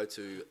comfy. You go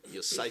to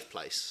your safe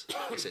place,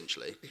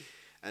 essentially.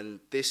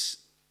 And this,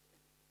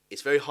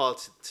 it's very hard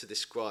to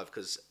describe,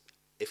 because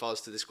if I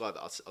was to describe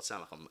it, I'd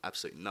sound like I'm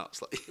absolutely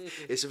nuts. Like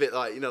it's a bit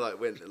like, like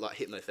when like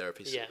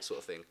hypnotherapy sort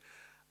of thing.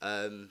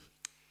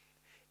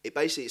 It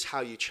basically is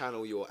how you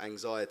channel your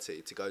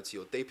anxiety to go to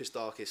your deepest,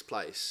 darkest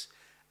place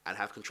and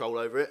have control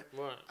over it.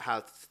 Right.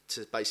 How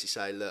to basically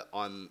say, look,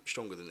 I'm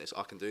stronger than this.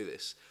 I can do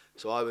this.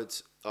 So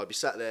I'd be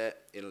sat there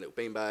in a little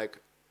beanbag,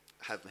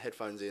 have my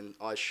headphones in,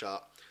 eyes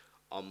shut,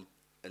 and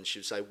she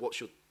would say, what's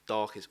the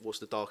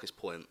darkest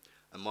point?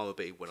 And mine would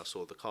be when I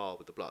saw the car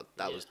with the blood.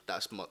 That was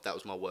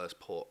my worst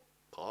part.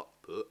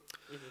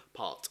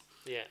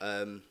 Yeah.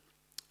 And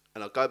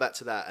I'd go back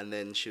to that, and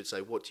then she would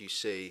say, what do you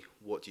see?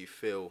 What do you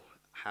feel?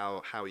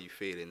 How are you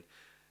feeling?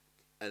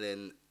 And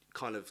then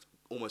kind of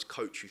almost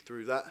coach you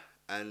through that.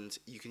 And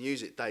you can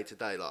use it day to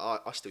day.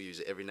 Like I still use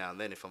it every now and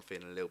then if I'm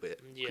feeling a little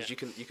bit, because you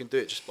can do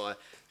it just by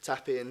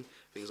tapping,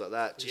 things like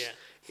that.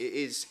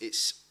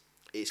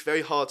 It's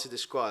very hard to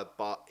describe,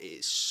 but it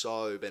is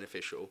so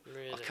beneficial.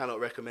 Really? I cannot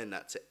recommend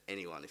that to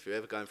anyone. If you're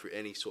ever going through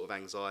any sort of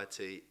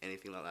anxiety,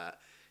 anything like that,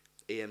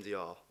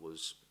 EMDR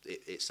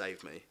it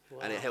saved me. Wow.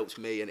 And it helped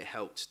me, and it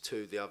helped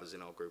two of the others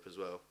in our group as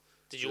well.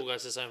 Did you all go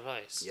to the same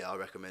place? Yeah, I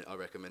recommend,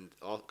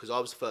 because I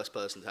was the first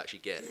person to actually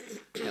get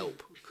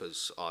help,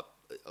 because like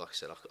I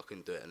said, I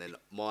couldn't do it. And then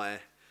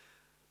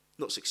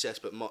not success,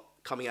 but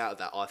coming out of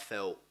that, I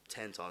felt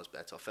 10 times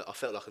better. I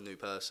felt like a new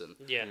person.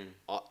 Yeah.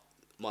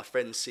 My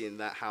friends seeing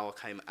that, how I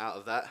came out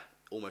of that,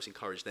 almost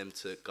encouraged them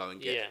to go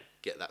and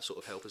get that sort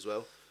of help as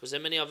well. Was there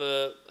many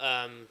other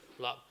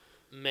like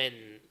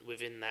men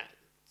within that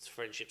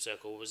friendship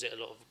circle? Was it a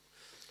lot of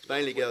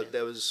mainly girls?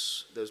 There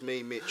was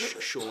me, Mitch,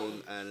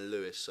 Sean, and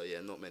Lewis. So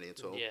yeah, not many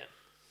at all. Yeah.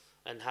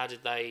 And how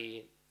did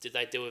they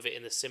deal with it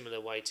in a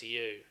similar way to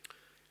you?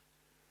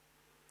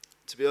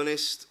 To be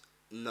honest,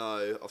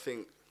 no. I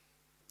think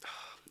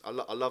I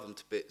love them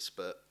to bits,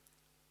 but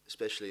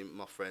especially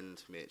my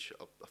friend Mitch,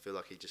 I feel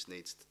like he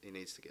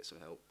needs to get some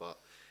help. But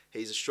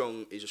he's a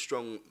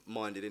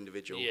strong-minded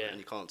individual, and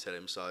you can't tell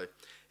him. So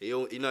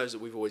he knows that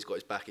we've always got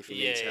his back if he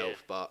needs help.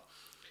 But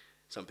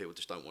some people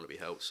just don't want to be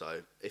helped.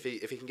 So if he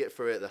can get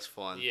through it, that's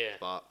fine. Yeah.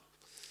 But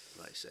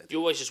like I said, you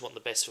always just want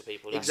the best for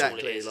people. That's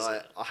exactly. All it is,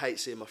 like I hate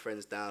seeing my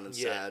friends down and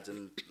sad.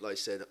 And like I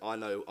said, I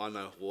know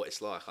what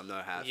it's like. I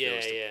know how it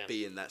feels to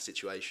be in that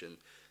situation.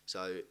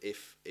 So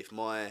if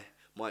my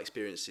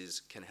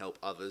experiences can help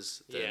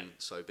others, then Yeah.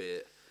 so be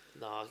it.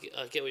 No,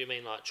 I get what you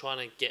mean. Like trying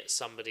to get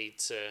somebody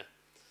to,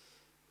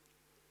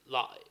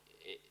 like,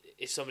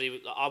 if somebody,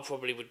 like, I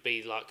probably would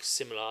be like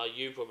similar.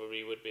 You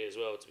probably would be as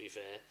well. To be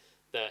fair,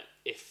 that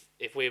if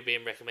we were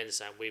being recommended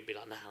something, we'd be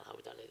like, no,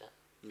 we don't need that.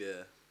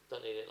 Yeah,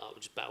 Don't need it. Like, we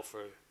just battle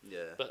through.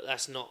 yeah, But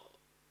that's not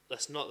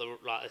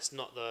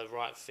the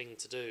right thing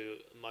to do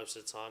most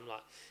of the time.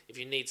 Like, if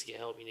you need to get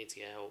help, you need to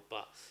get help.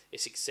 But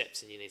it's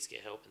accepting you need to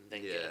get help and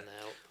then Yeah. getting the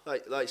help.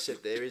 like I said,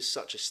 there is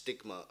such a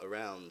stigma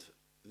around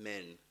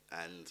men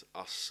and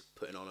us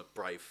putting on a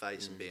brave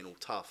face and being all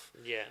tough.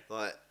 Yeah.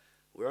 Like,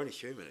 we're only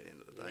human at the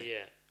end of the day.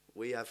 Yeah.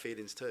 We have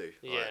feelings too.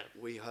 Like, Yeah.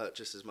 we hurt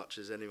just as much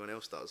as anyone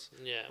else does.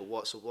 Yeah. But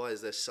why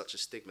is there such a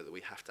stigma that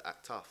we have to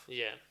act tough?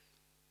 Yeah.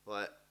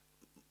 Like,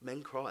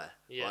 men cry.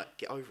 Yeah. Like,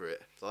 get over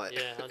it. Like,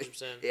 Yeah,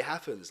 100%. it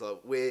happens. Like,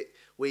 we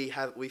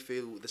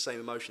feel the same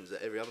emotions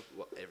that every other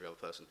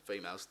person,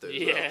 females do.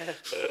 as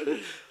well.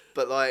 Yeah.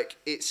 But like,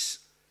 it's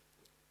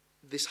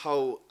this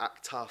whole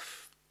act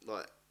tough.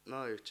 Like,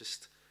 no,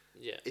 just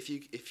Yeah. if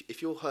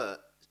you're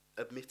hurt,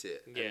 admit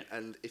it. Yeah.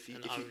 And if you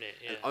And if you, own it,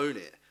 and yeah. own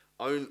it.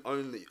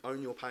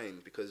 Own your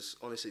pain, because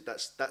honestly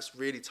that's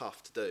really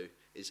tough to do,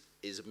 is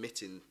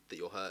admitting that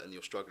you're hurt and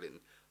you're struggling.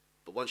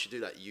 But once you do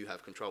that, you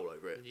have control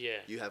over it.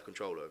 Yeah. You have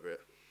control over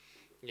it.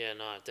 Yeah,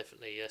 no,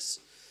 definitely, yes.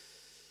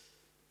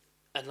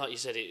 And like you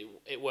said,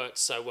 it worked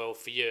so well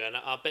for you. And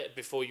I bet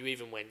before you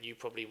even went, you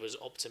probably was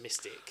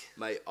optimistic.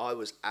 Mate, I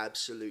was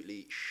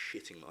absolutely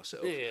shitting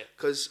myself. Yeah.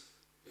 Because,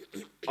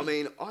 I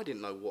mean, I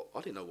didn't know what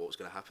was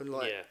going to happen.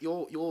 Like,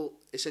 Yeah. you're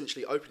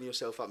essentially opening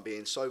yourself up and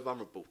being so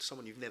vulnerable to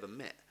someone you've never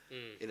met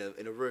in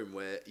a room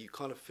where you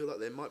kind of feel like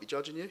they might be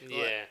judging you. Like,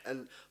 Yeah.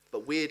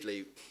 But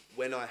weirdly,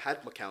 when I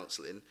had my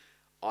counselling,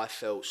 I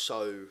felt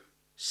so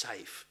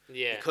safe.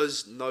 Yeah.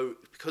 Because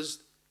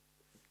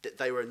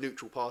they were a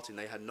neutral party and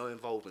they had no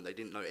involvement. They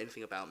didn't know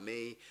anything about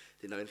me.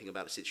 Didn't know anything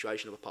about the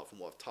situation apart from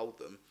what I've told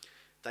them.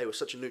 They were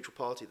such a neutral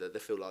party that they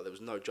feel like there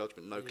was no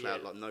judgment, no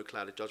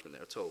clouded judgment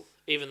there at all.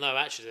 Even though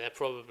actually they're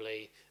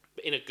probably,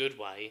 in a good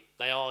way,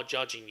 they are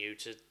judging you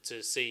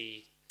to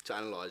see, To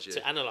analyse you.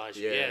 to analyse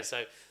you. Yeah. Yeah.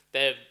 So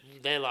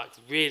they're like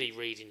really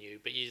reading you,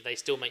 but they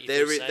still make you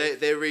They're feel safe.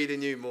 they're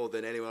reading you more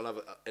than anyone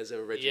has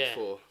ever read you Yeah.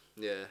 before.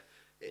 Yeah.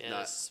 Yeah, No,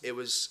 that's- it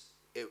was.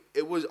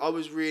 I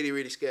was really,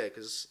 really scared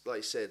because, like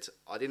you said,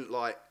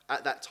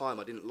 at that time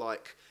I didn't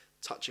like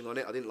touching on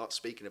it. I didn't like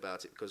speaking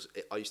about it because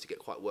I used to get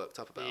quite worked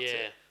up about Yeah.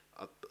 it.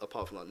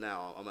 Apart from like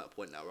now, I'm at a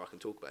point now where I can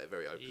talk about it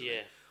very openly.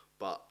 Yeah.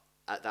 But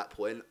at that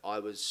point, I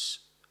was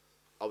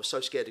so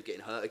scared of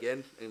getting hurt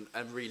again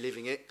and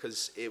reliving it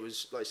because it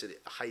was, like I said,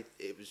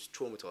 it was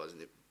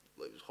traumatizing. It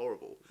was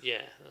horrible.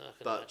 Yeah. I can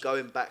But imagine.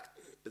 going back,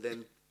 but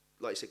then,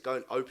 like I said,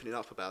 opening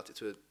up about it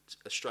to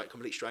a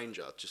complete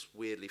stranger just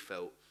weirdly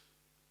felt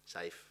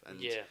safe and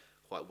Yeah.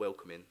 quite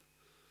welcoming.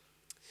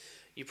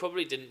 You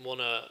probably didn't want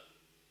to,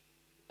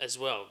 as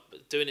well, but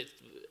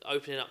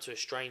opening up to a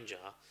stranger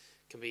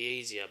can be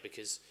easier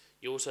because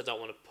you also don't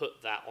want to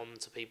put that on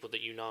to people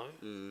that you know.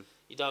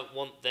 You don't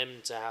want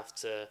them to have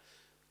to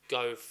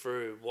go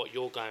through what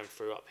you're going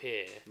through up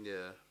here,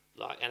 Yeah.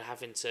 like, and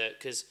having to,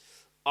 because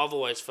I've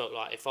always felt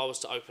like if I was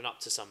to open up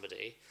to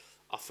somebody,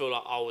 I feel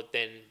like I would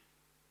then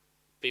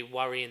be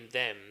worrying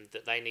them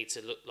that they need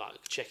to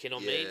check in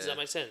on me. Does that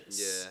make sense?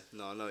 Yeah.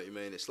 No, I know what you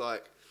mean. It's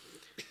like,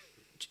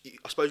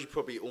 I suppose you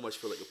probably almost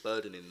feel like you're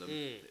burdening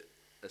them,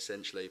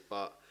 essentially,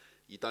 but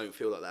you don't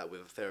feel like that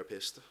with a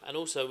therapist. And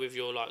also with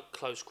your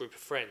close group of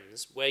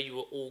friends, where you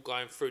were all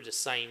going through the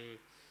same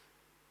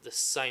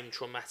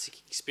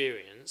traumatic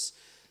experience,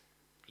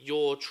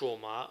 your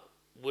trauma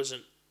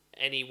wasn't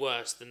any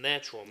worse than their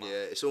trauma.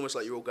 Yeah, it's almost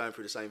like you're all going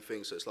through the same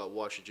thing, so it's like,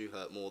 why should you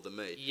hurt more than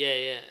me? Yeah,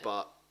 yeah.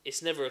 But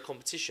It's never a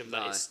competition,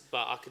 but No.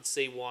 but I could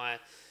see why,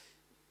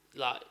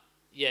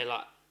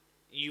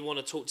 you want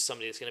to talk to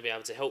somebody that's going to be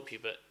able to help you,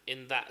 but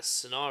in that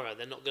scenario,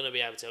 they're not going to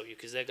be able to help you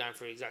because they're going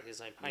through exactly the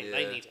same pain.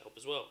 They Yeah. need help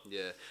as well.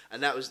 yeah,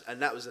 and that was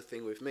the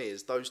thing with me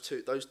is those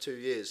 2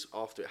 years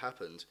after it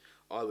happened,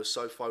 I was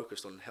so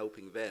focused on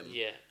helping them,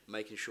 Yeah.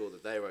 making sure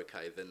that they're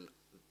okay. Then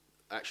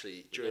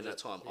actually during that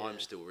time, I'm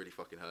still really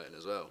fucking hurting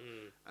as well.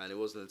 And it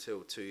wasn't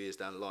until 2 years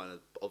down the line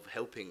of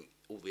helping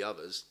all the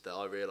others that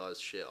I realised,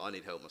 shit, I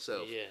need help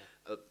myself. Yeah.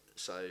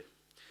 So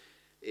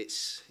it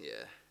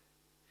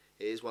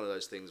is one of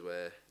those things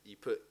where you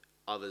put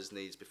others'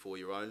 needs before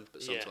your own,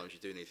 but Yeah. sometimes you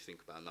do need to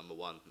think about number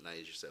one, and that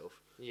is yourself.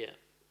 Yeah.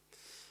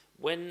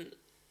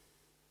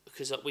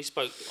 Because we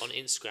spoke on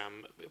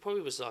Instagram, it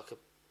probably was like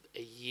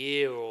a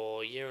year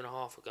or a year and a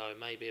half ago,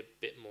 maybe a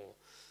bit more,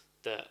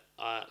 that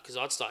because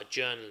I'd started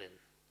journaling.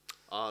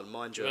 Ah, the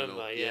Mind Journal.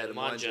 Remember, yeah, the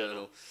Mind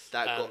Journal.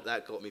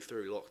 That got me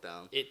through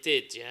lockdown. It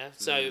did, yeah.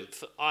 So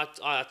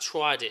I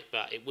tried it,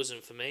 but it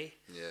wasn't for me.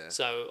 Yeah.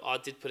 So I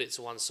did put it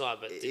to one side,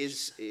 but It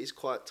is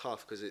quite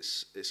tough because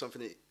it's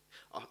something that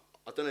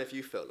I don't know if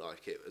you felt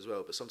like it as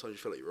well, but sometimes you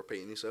feel like you're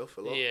repeating yourself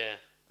a lot. Yeah.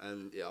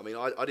 And yeah, I mean,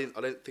 I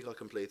don't think I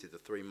completed the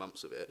 3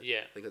 months of it.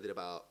 Yeah. I think I did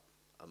about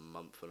a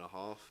month and a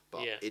half,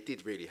 but Yeah. it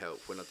did really help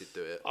when I did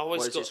do it. I always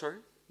What is got it, sorry?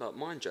 Like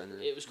mind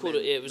journaling. It was called.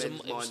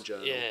 Men's Mind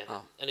Journal. Yeah,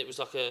 Oh. and it was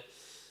like a.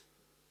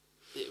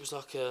 It was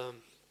like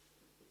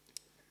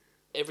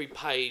every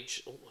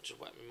page. Oh, I just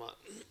whacked my mic.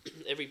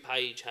 Every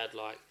page had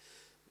like,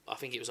 I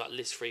think it was like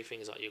list 3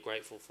 things like you're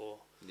grateful for.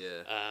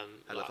 Yeah.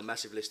 Had like a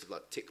massive list of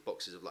like tick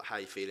boxes of like how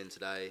you feeling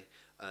today.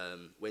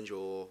 When's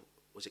your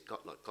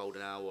like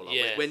golden hour? Or like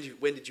Yeah.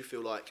 when did you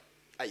feel like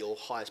at your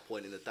highest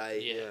point in the day?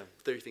 Yeah.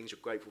 3 things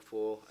you're grateful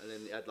for, and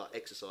then it had like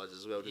exercises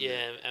as well. Didn't it?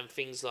 Yeah, and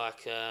things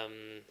like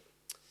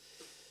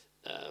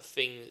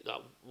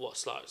like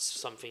what's like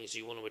some things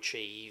you want to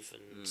achieve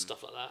and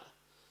stuff like that.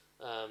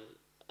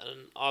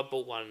 And I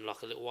bought one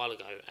like a little while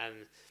ago,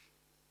 and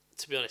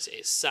to be honest,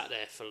 it sat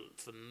there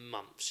for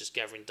months just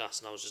gathering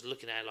dust, and I was just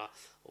looking at it like,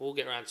 we'll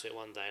get around to it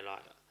one day.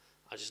 Like,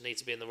 I just need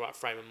to be in the right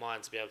frame of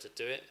mind to be able to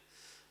do it.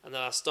 And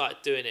then I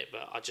started doing it,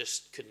 but I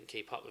just couldn't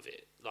keep up with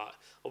it. Like,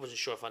 I wasn't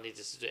sure if I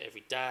needed to do it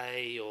every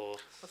day or.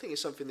 I think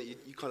it's something that you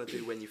kind of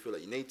do when you feel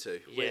like you need to.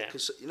 Yeah.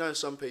 Because you know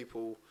some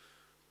people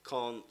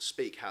can't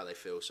speak how they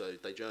feel, so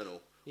they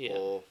journal. Yeah.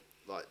 Or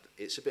like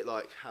it's a bit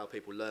like how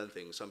people learn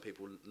things. Some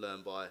people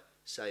learn by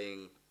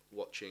saying,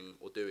 watching,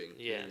 or doing.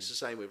 Yeah. It's the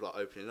same with like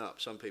opening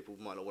up. Some people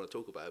might not want to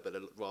talk about it, but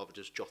they'd rather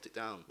just jot it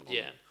down on,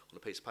 Yeah. on a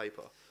piece of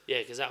paper. Yeah,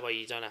 because that way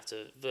you don't have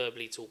to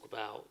verbally talk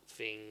about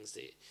things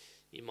that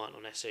you might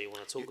not necessarily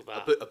want to talk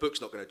about. A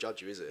book's not going to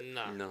judge you, is it?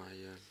 No. No,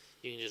 yeah.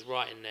 You can just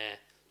write in there,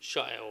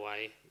 shut it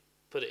away,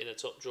 put it in a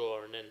top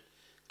drawer, and then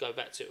go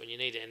back to it when you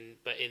need it.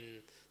 But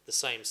in the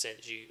same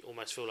sense, you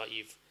almost feel like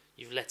you've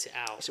let it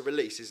out. It's a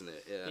release, isn't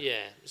it? Yeah.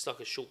 Yeah, it's like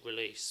a short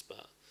release.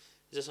 But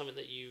is there something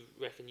that you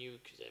reckon you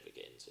could ever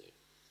get into?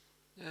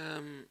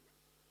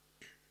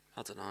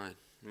 I don't know.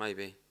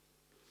 Maybe.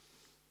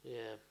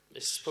 Yeah,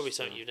 it's probably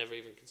something you've never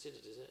even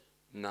considered, is it?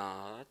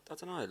 Nah, I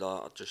don't know.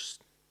 Like, I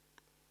just.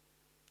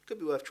 Could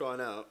be worth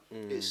trying out.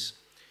 It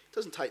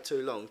doesn't take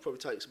too long. It probably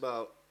takes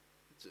about.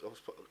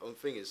 The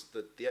thing is,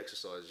 the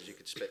exercises you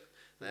could spec.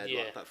 They had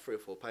like about 3 or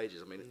 4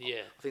 pages. I mean,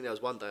 Yeah. I think there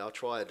was one day I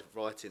tried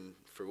writing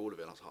through all of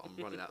it. And I was like, I'm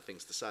running out of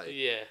things to say.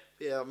 Yeah.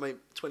 Yeah, I mean,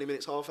 20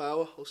 minutes, half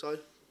hour or so.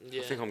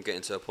 Yeah. I think I'm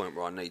getting to a point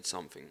where I need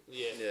something.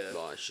 Yeah. Yeah.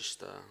 Like, it's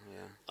just,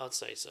 yeah. I'd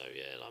say so.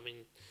 Yeah. I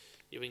mean,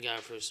 you've been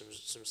going through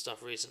some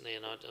stuff recently,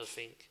 and I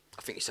think.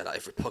 I think you said that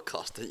every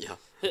podcast, didn't you?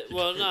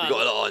 Well, no. You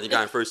got a lot on. You're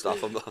going through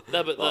stuff. I'm not.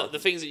 No, but the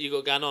things that you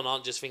got going on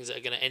aren't just things that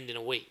are going to end in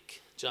a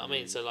week. Do you know what I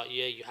mean? So like,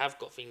 yeah, you have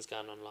got things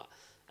going on, like,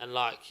 and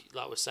like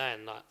we're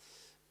saying, like,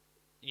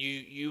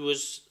 you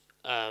was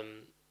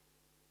kind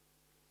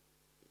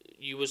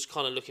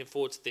of looking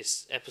forward to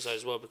this episode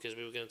as well, because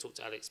we were going to talk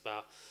to Alex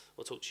about,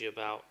 or talk to you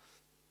about,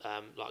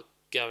 like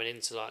going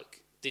into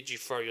like, did you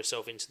throw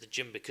yourself into the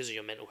gym because of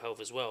your mental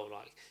health as well?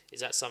 Like, is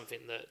that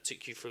something that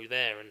took you through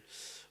there? And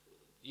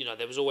you know,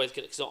 there was always,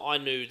 because I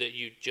knew that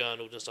you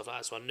journaled and stuff like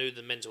that, so I knew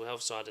the mental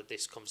health side of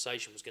this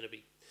conversation was going to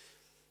be,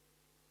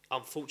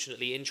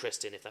 unfortunately,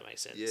 interesting, if that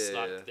makes sense. Yeah,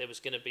 like, yeah. there was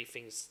going to be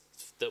things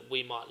that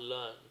we might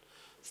learn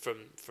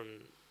from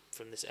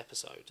this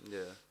episode. Yeah.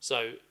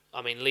 So,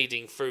 I mean,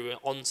 leading through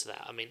onto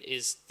that, I mean,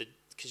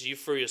 because you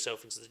threw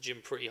yourself into the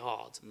gym pretty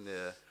hard.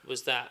 Yeah.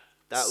 Was that?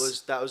 That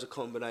was a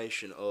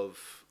combination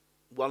of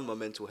one, my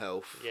mental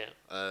health. Yeah.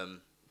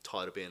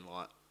 Tired of being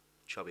like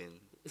chubby and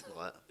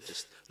like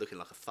just looking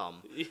like a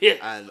thumb. Yeah.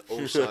 And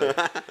also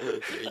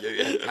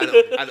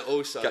and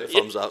also Get the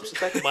thumbs up.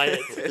 Back of my head.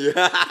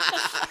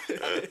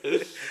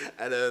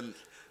 and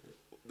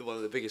one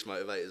of the biggest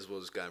motivators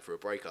was going through a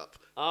breakup.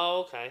 Oh,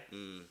 okay.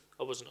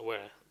 I wasn't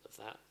aware of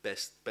that.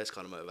 Best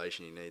kind of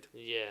motivation you need.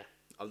 Yeah.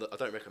 I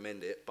don't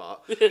recommend it,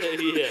 but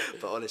Yeah.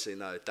 but honestly,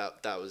 no.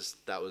 That was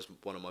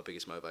one of my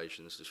biggest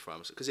motivations, just for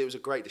because it was a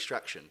great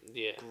distraction.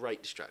 Yeah.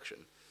 Great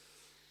distraction.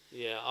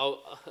 Yeah. I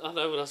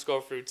know when I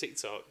scroll through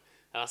TikTok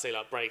and I see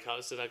like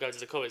breakups and I go to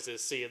the comments and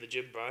see you in the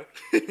gym, bro.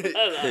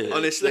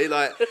 Honestly,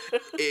 like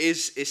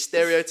it's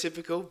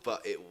stereotypical,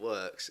 but it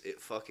works. It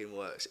fucking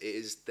works.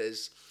 It's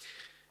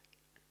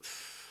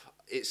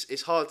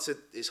hard to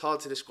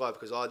describe,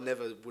 because I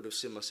never would have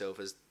seen myself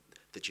as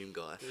the gym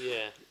guy.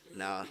 Yeah.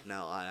 Now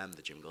I am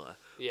the gym guy.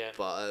 Yeah.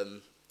 But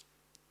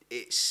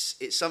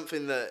it's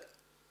something that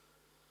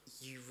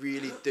you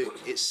really do.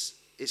 It's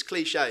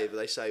cliche, but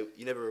they say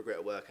you never regret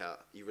a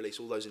workout. You release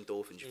all those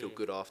endorphins. You feel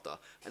good after,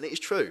 and it is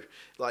true.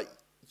 Like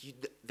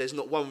there's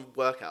not one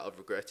workout I've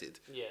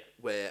regretted. Yeah.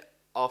 Where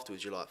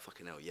afterwards you're like,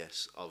 fucking hell,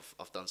 yes, I've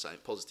done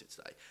something positive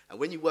today. And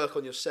when you work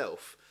on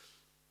yourself,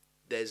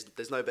 there's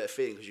no better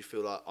feeling, because you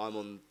feel like I'm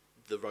on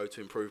the road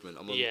to improvement.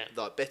 I'm on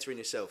like bettering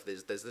yourself.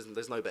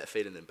 There's no better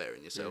feeling than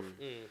bettering yourself.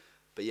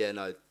 But yeah,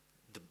 no,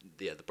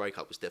 the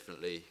breakup was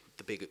definitely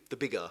the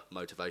bigger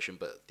motivation.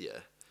 But yeah,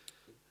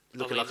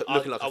 looking like a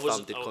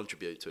thumb did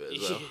contribute to it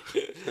as well.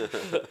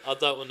 I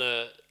don't want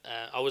to.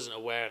 I wasn't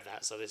aware of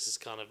that, so this is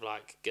kind of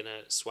like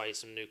gonna sway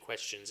some new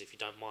questions, if you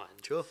don't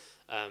mind. Sure.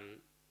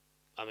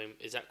 I mean,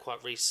 is that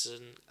quite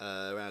recent?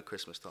 Around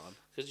Christmas time.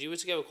 Because you were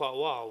together quite a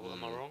while.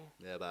 Am I wrong?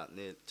 Yeah, about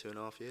near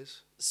 2.5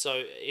 years.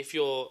 So if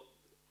your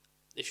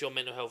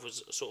mental health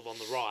was sort of on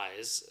the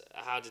rise,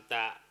 how did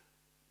that?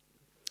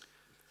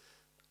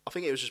 I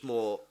think it was just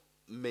more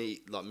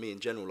me in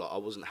general, like I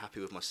wasn't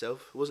happy with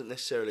myself. It wasn't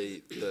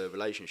necessarily the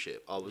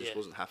relationship. I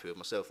wasn't happy with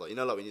myself. Like, you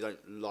know, like when you don't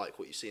like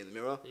what you see in the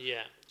mirror.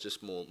 Yeah.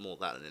 Just more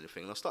that than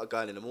anything. And I started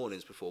going in the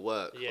mornings before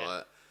work. Yeah.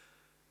 Like,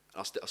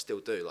 I still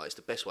do. Like, it's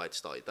the best way to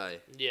start your day.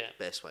 Yeah.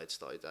 Best way to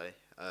start your day.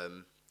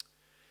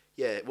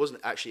 Yeah, it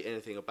wasn't actually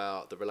anything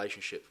about the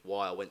relationship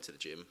why I went to the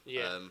gym.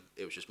 Yeah.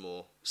 It was just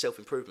more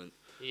self-improvement.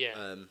 Yeah.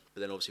 But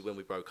then obviously when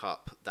we broke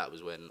up, that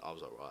was when I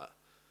was like, right,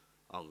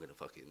 I'm going to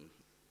fucking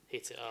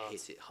hit it hard.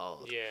 hit it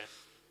hard. Yeah.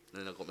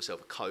 And then I got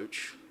myself a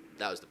coach.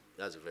 That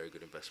was a very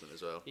good investment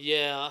as well.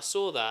 Yeah, I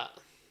saw that.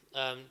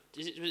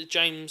 Was it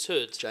James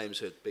Hood? James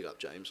Hood, big up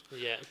James.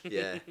 Yeah.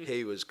 Yeah,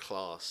 he was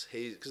class.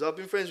 Because I've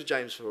been friends with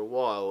James for a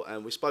while,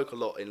 and we spoke a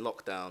lot in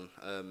lockdown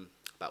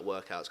about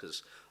workouts.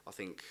 Because I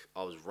think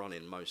I was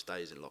running most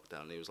days in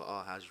lockdown. And he was like,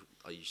 "Oh,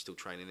 are you still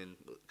training in?"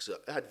 Because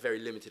I had very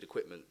limited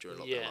equipment during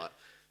lockdown, Yeah. like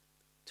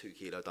 2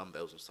 kilo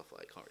dumbbells and stuff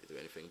like that. Can't really do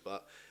anything.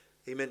 But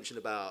he mentioned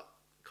about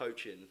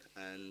coaching,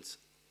 and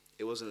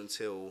it wasn't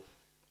until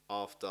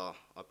after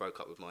I broke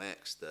up with my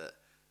ex that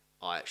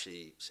I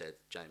actually said,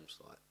 "James,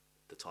 like,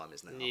 the time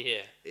is now.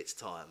 Yeah. It's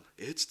time.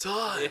 It's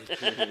time."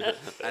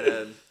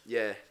 And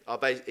yeah,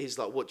 he's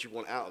like, "What do you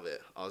want out of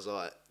it?" I was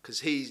like, because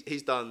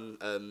he's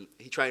done.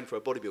 He trained for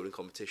a bodybuilding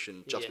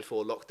competition just Yeah.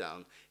 before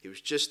lockdown. He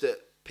was just at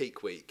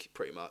peak week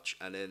pretty much,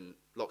 and then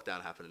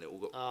lockdown happened and it all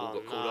got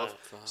called off.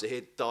 Fuck. So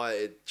he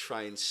dieted,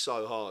 trained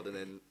so hard, and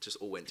then just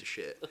all went to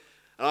shit.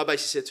 And I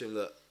basically said to him,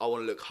 "Look, I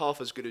want to look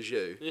half as good as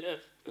you Yeah.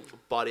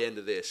 by the end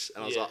of this."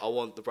 And I was Yeah. like, "I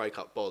want the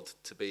breakup bod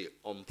to be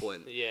on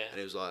point." Yeah. And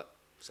he was like,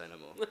 "Say no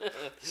more.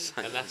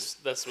 And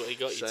that's what he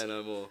got you Say to.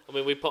 no more." I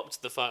mean, we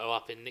popped the photo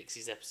up in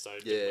Nixie's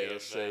episode, Yeah, didn't we,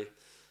 let's see.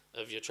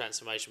 of your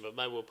transformation, but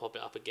maybe we'll pop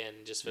it up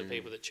again just for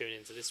people that tune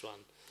into this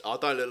one. I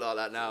don't look like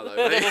that now, though,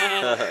 mate.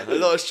 A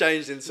lot has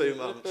changed in 2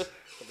 months.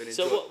 I've been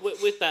So enjoying.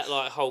 what with that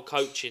like whole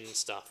coaching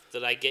stuff, do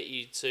they get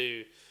you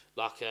to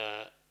like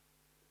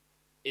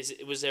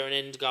was there an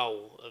end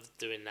goal of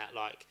doing that?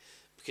 Like,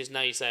 because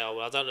now you say, "Oh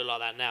well, I don't look like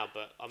that now,"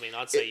 but I mean,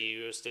 I'd say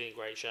you were still in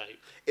great shape.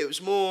 It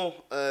was more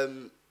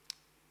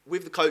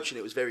with the coaching.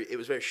 It was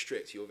very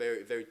strict. You were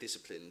very, very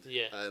disciplined.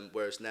 Yeah.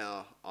 Whereas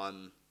now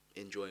I'm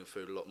enjoying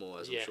food a lot more,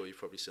 as Yeah. I'm sure you've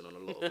probably seen on a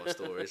lot of my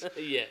stories.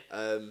 Yeah.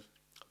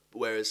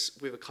 Whereas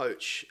with a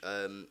coach,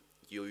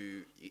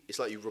 it's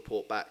like you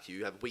report back.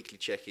 You have weekly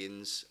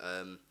check-ins.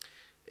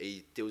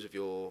 He deals with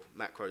your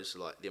macros, so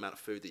like the amount of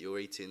food that you're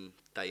eating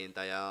day in,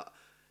 day out.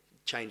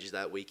 Changes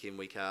that week in,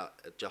 week out.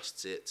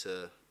 Adjusts it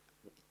to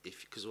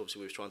because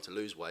obviously we were trying to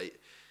lose weight.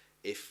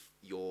 If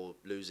you're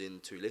losing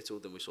too little,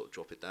 then we sort of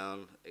drop it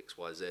down. X,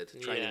 Y, Z.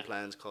 Training Yeah.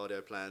 plans,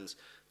 cardio plans,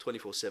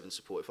 24/7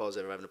 support. If I was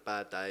ever having a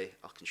bad day,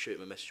 I can shoot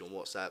him a message on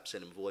WhatsApp,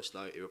 send him a voice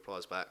note. He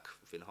replies back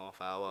within half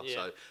hour. Yeah.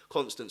 So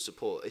constant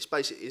support. It's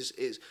basically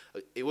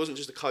it wasn't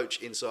just a coach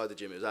inside the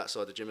gym; it was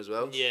outside the gym as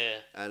well. Yeah.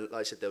 And And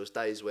like I said, there was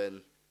days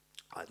when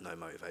I had no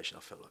motivation. I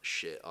felt like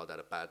shit. I'd had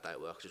a bad day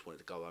at work. I just wanted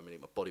to go home and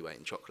eat my body weight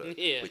in chocolate,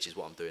 Yeah. which is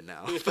what I'm doing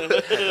now.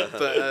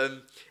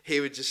 but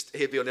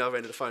he'd be on the other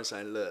end of the phone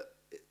saying, "Look,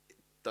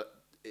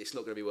 it's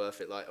not going to be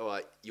worth it. Like, all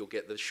right, you'll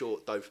get the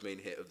short dopamine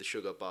hit of the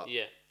sugar, but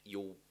yeah,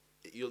 you'll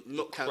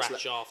not cancel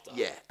crash it. after.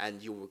 Yeah,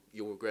 and you'll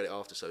regret it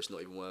after. So it's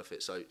not even worth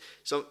it. So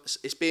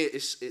it's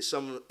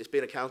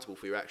being accountable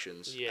for your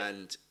actions. Yeah.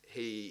 And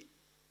he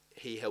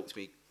helped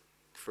me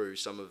through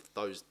some of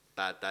those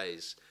bad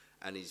days,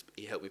 and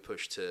he helped me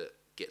push to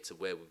get to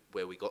where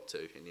we got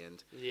to in the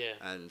end. Yeah.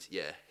 And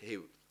yeah,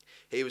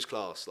 he was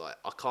class. Like,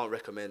 I can't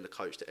recommend a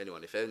coach to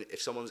anyone.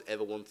 If someone's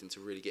ever wanting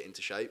to really get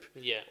into shape,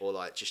 Yeah. or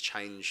like just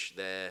change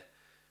their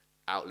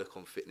outlook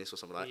on fitness or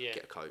something like that, Yeah.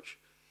 get a coach.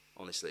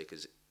 Honestly,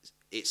 because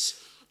it's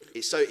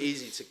so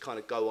easy to kind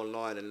of go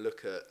online and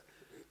look at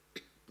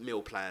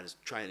meal plans,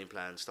 training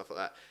plans, stuff like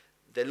that.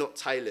 They're not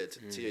tailored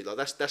to you. Like,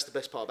 that's the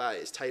best part about it.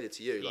 It's tailored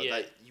to you. Like,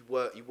 Yeah.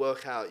 you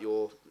work out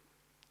your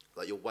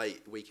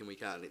weight week in,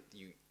 week out, and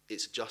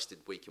it's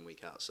adjusted week in,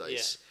 week out. So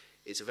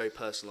it's a very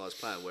personalised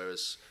plan.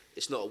 Whereas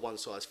it's not a one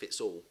size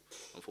fits all,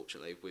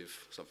 unfortunately, with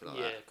something like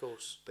Yeah, that. of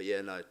course. But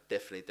yeah, no,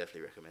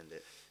 definitely recommend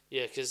it.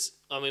 Yeah, because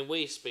I mean,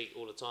 we speak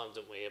all the time,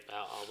 don't we,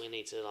 about we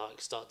need to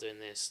like start doing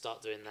this,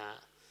 start doing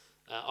that.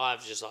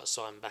 I've just like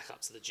signed back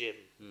up to the gym,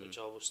 which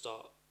I will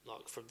start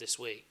like from this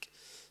week.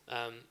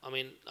 I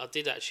mean, I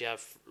did actually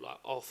have like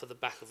off of the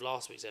back of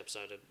last week's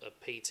episode, a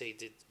PT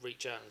did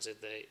reach out and said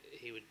that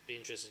he would be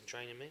interested in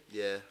training me.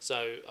 Yeah.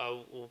 So I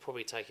will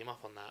probably take him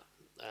up on that.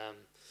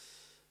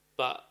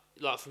 But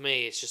like for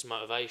me, it's just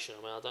motivation.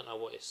 I mean, I don't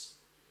know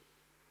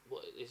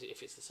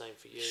if it's the same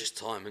for you. It's just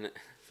time, innit?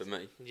 For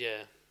me.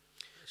 Yeah.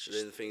 But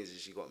then the thing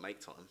is you've got to make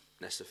time.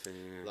 That's the thing.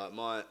 Yeah. Like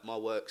my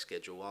work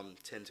schedule, I'm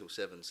 10 till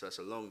 7, so that's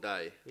a long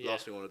day. Yeah.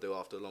 Last thing I want to do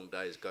after a long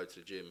day is go to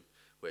the gym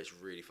where it's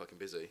really fucking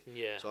busy.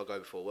 Yeah. So I go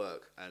before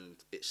work, and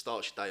it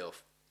starts your day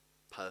off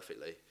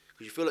perfectly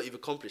because you feel like you've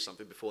accomplished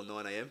something before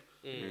 9 a.m.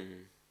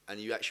 And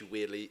you actually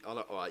weirdly,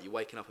 all right, you're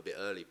waking up a bit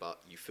early, but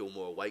you feel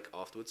more awake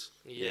afterwards.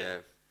 Yeah.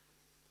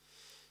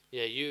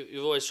 Yeah,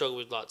 you've always struggled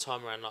with like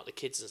time around like the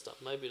kids and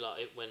stuff. Maybe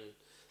like when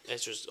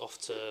Ezra's off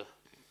to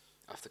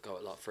I have to go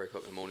at like 3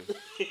 o'clock in the morning.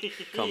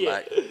 Come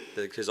back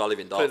because I live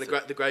in Playing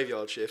Dartford. the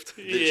graveyard shift.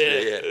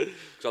 Literally, yeah.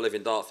 Because I live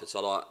in Dartford, so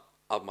I like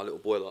I have my little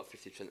boy like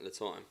 50% of the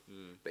time.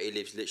 But he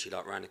lives literally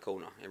like round the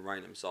corner in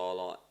Raynham. So I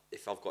like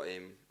if I've got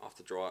him, I have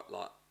to drive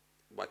like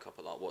wake up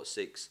at like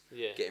 6,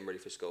 get him ready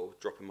for school,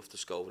 drop him off to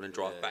school, and then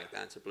drive back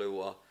down to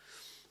Bluewater.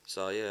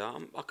 So yeah,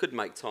 I could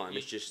make time.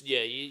 It's just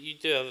you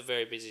do have a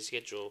very busy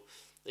schedule.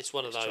 It's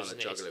one of those, isn't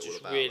it? It's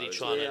just really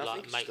trying to I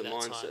like think make it's that the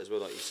mindset time. as well,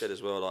 like you said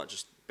as well, like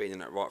just being in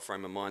that right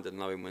frame of mind and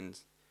knowing when.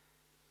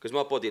 Because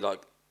my body,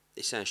 like,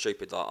 it sounds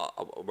stupid, like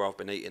where I've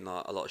been eating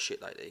like a lot of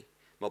shit lately.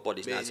 My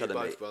body's Me now and you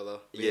telling me, both, brother.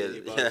 yeah, Me and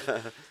you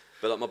both.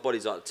 but like my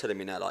body's like telling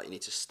me now, like you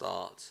need to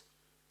start,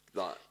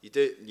 like You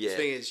do. Yeah. The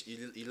thing is,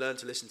 you learn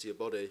to listen to your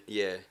body.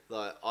 yeah,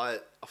 Like I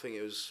think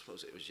it was what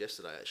was it? It was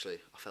yesterday actually.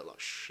 I felt like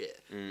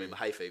shit. I mean, my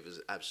hay fever's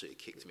absolutely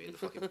kicked me in the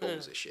fucking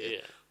balls this year.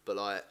 Yeah. But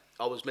like,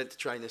 I was meant to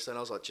train this, and I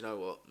was like, do you know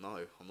what? No,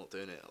 I'm not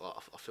doing it. Like,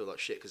 I feel like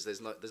shit because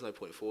there's no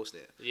point in forcing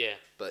it. Yeah,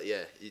 But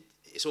yeah,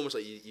 it's almost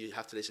like you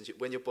have to listen to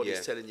it. When your body's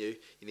Yeah. telling you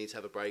need to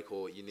have a break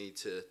or you need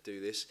to do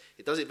this.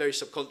 It does it very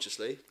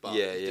subconsciously, but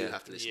Yeah, you do yeah.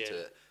 have to listen Yeah. to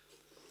it.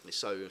 It's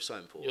so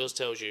important. yours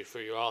tells you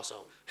through your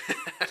arsehole.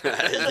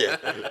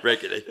 yeah,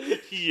 regularly.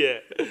 Yeah,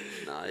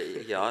 No,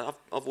 yeah,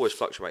 I've always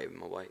fluctuated with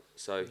my weight,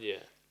 so yeah,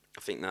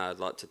 I think now,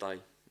 like today,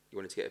 you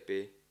wanted to get a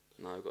beer.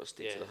 No, we've got to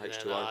stick yeah. to the No,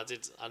 H2O.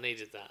 no, I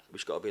needed that.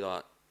 We've got to be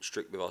like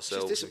strict with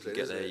ourselves. discipline, We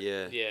can get isn't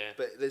there. it? Yeah. Yeah,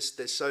 But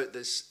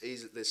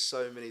there's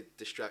so many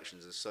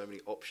distractions. There's so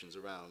many options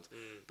around.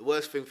 The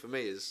worst thing for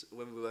me is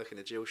when we work in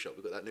a Jill shop.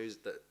 We've got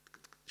that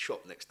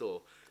shop next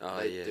door. Oh,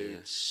 They yeah, do yeah.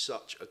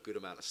 such a good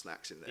amount of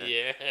snacks in there.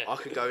 yeah, I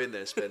could go in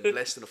there and spend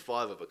less than a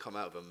fiver, but come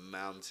out with a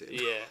mountain.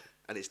 yeah.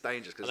 And it's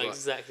dangerous I because know like,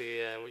 exactly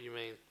what you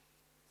mean.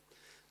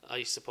 I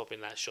used to pop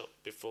in that shop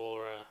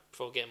before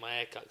getting my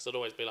hair cut because I'd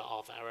always be like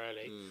half hour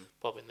early.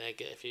 Pop in there,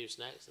 get a few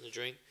snacks and a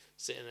drink,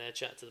 sit in there,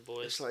 chat to the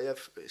boys. it's like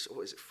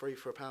what is it, £3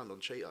 for a pound on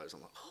Cheetos?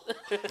 I'm like,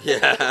 oh,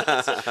 Yeah.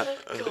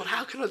 God,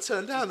 how can I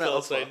turn down that Gotta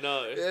offer? say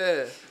no.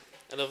 Yeah.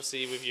 And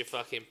obviously with your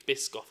fucking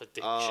Biscoff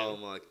addiction. Oh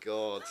my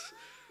God.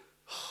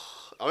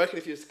 I reckon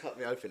if you was to cut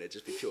me open, it'd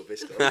just be pure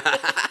Biscoff.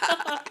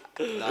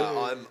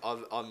 No,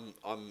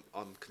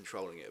 I'm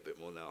controlling it a bit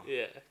more now.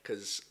 Yeah.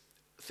 Because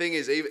thing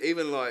is,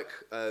 even like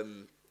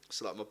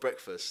so like my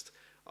breakfast,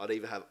 I'd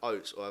either have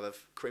oats or I'd have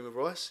cream of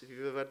rice. Have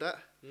you ever had that?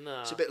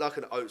 No. It's a bit like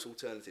an oats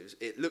alternative.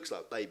 It looks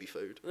like baby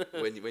food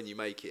when you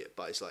make it,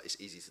 but it's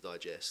easy to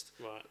digest.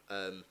 Right.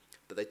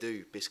 But they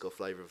do Biscoff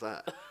flavour of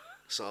that.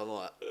 So I'm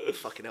like,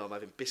 fucking hell, I'm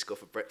having Biscoff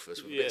for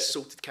breakfast with a bit Yeah. of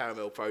salted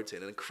caramel protein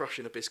and then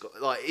crushing a Biscoff.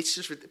 Like, it's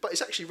just, but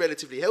it's actually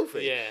relatively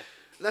healthy. Yeah.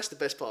 And that's the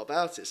best part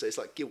about it. So it's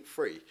like guilt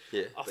free.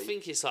 Yeah. I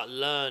think it's like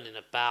learning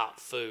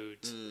about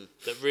food Mm.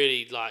 that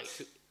really like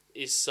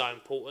is so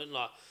important.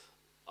 Like,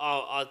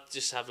 I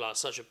just have like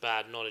such a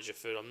bad knowledge of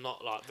food. I'm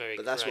not like very.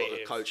 But that's creative. what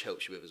the coach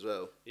helps you with as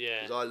well.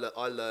 Yeah. Because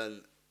I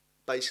learn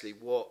basically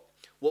what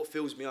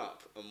fills me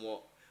up and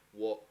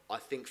what I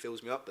think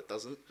fills me up but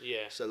doesn't.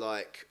 Yeah. So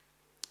like,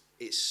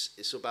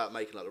 it's about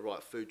making like the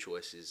right food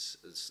choices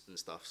and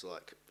stuff. So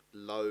like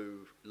lower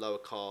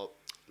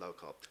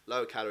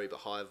calorie but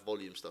higher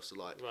volume stuff. So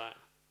like, Right.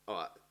 all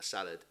right, a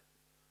salad,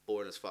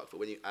 boring as fuck. But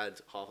when you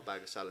add half a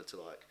bag of salad to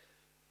like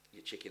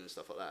your chicken and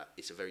stuff like that,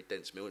 it's a very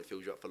dense meal and it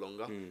fills you up for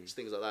longer. It's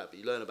things like that. But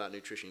you learn about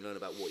nutrition, you learn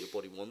about what your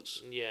body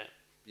wants. Yeah.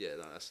 Yeah,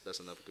 no, that's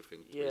another good thing.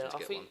 Yeah, reason to I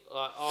get think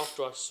like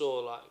after I saw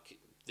like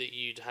that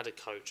you'd had a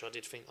coach, I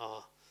did think,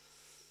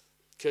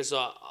 because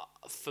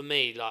for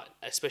me, like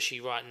especially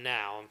right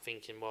now, I'm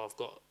thinking, well, I've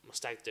got my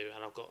stag do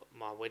and I've got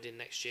my wedding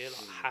next year,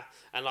 like,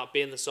 and like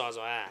being the size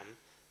I am,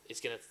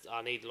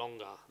 I need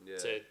longer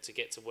to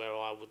get to where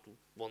I would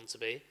want to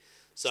be.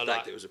 So Stag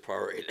like, do was a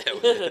priority there,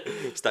 wasn't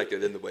it? Stag do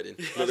then the wedding.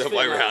 Not the other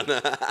way around.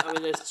 I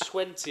mean, there's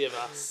 20 of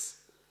us.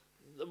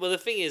 Well, the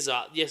thing is,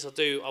 yes,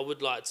 I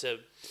would like to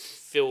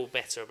feel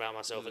better about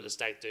myself at the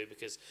stag do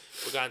because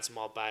we're going to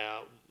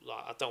Marbella.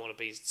 Like, I don't want to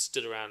be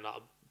stood around like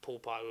a pool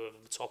party with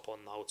a top on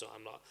the whole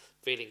time, like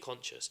feeling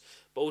conscious.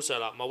 But also,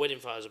 like my wedding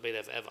photos will be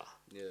there forever.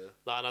 Yeah.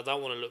 Like, and I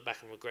don't want to look back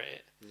and regret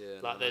it.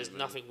 Yeah. Like, there's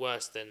nothing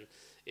worse than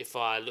if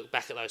I look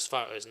back at those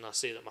photos and I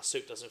see that my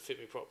suit doesn't fit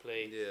me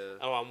properly.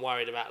 Yeah. Or I'm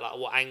worried about like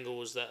what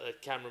angles that the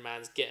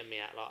cameraman's getting me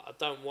at. Like, I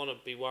don't want to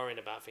be worrying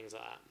about things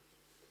like that.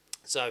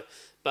 So,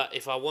 but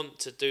if I want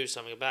to do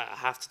something about it, I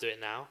have to do it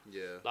now.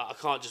 Yeah. Like, I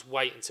can't just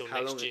wait until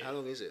next year. How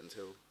long is it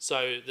until?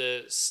 So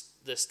the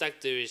stag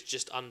do is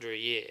just under a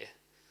year.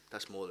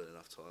 That's more than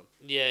enough time.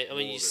 Yeah, I More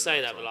mean you than say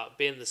enough that, but time. like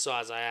being the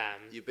size I am,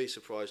 You'd be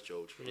surprised,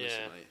 George. Honestly,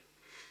 Yeah. mate.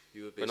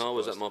 You would be When surprised. I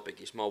was at my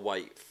biggest, my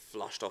weight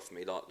flashed off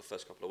me like the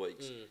first couple of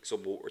weeks because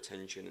of water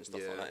retention and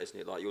stuff like Yeah. that, isn't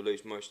it? Like you'll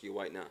lose most of your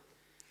weight now.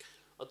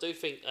 I do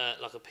think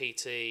like a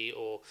PT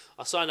or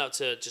I signed up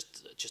to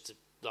just a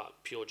like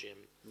pure gym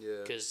Yeah.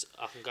 because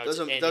I can go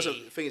Doesn't to any.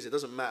 doesn't the thing is it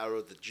doesn't matter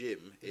of the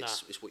gym.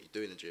 It's what you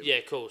do in the gym. Yeah,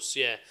 of course,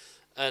 yeah,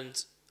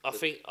 and I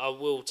think I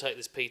will take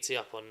this PT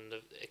up on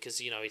because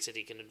he said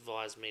he can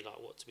advise me like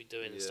what to be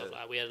doing and stuff Yeah.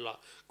 like that. We had like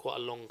quite a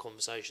long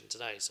conversation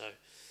today, so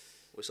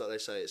It's like they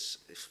say, it's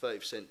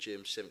 30%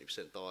 gym,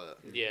 70% diet.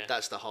 Yeah.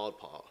 That's the hard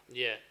part.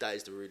 Yeah. That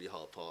is the really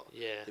hard part.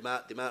 Yeah. The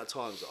amount of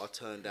times that I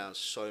turned down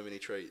so many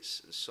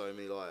treats and so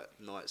many like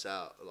nights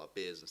out, like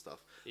beers and stuff.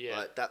 Yeah.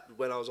 Like that,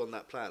 when I was on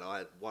that plan, I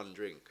had one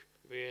drink,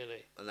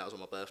 Really? and that was on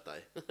my birthday.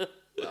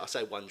 Well, I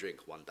say one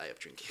drink, one day of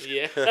drinking.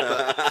 Yeah.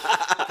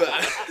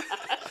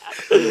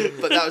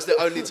 But that was the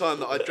only time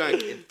that I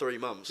drank in 3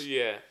 months.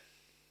 Yeah.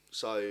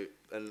 So,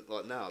 and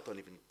like now, I don't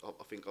even. I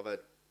think I've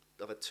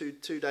had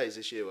two days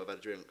this year where I've had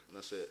a drink, and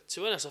that's it.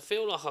 To be honest, I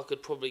feel like I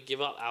could probably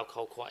give up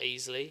alcohol quite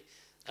easily.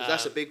 Because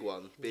that's a big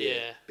one.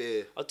 Beer.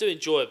 I do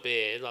enjoy a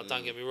beer. Like,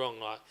 don't get me wrong.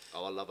 Like,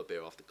 Oh, I love a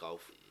beer after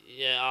golf.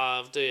 yeah,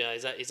 I do. Yeah,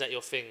 is that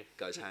your thing?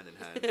 Goes hand in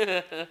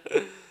hand.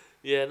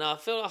 Yeah, no, I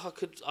feel like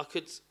I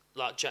could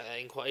like jack that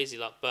in quite easy.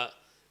 Like, but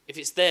if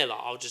it's there, like,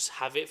 I'll just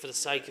have it for the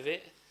sake of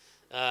it.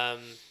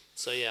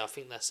 So yeah, I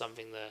think that's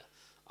something that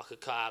I could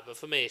cut out. But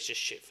for me, it's just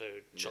shit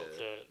food,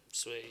 chocolate,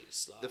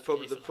 sweets. Like, The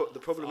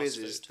problem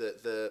is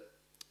that the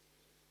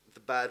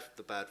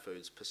bad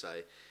foods per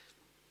se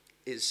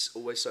is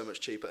always so much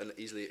cheaper and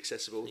easily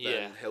accessible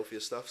than healthier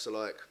stuff. So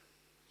like,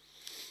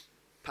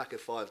 pack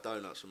of 5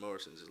 donuts from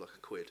Morrison's is like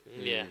 £1.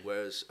 Yeah.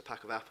 Whereas a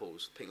pack of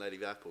apples, Pink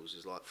Lady apples,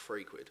 is like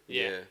 £3.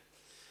 Yeah.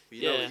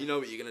 You know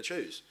what you're gonna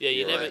choose. Yeah,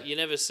 you Right.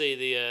 never see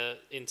the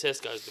in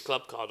Tesco's the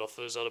club card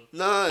offers on a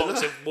No,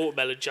 box no. of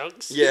watermelon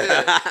chunks.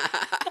 Yeah.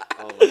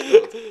 Oh my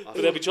god.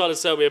 But they'll be trying to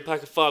sell me a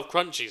pack of 5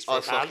 crunchies for I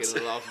a pound.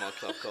 fucking love my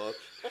club card.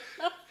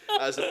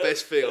 That's the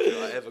best thing I think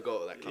I ever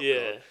got with that club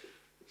Yeah, card.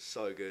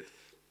 So good.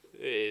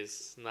 it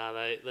is.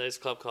 No, those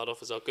club card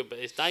offers are good, but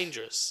it's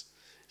dangerous.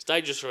 It's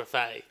dangerous for a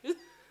fatty.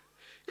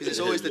 Because it's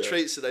always the Yeah.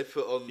 treats that they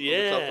put on the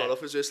Yeah. club card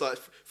offers. It's like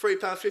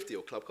 £3.50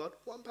 or club card,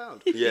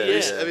 £1. Yeah.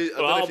 Yeah. I mean, I don't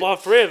Well, know I'll if buy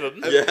 3 of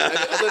them.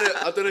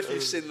 I don't know if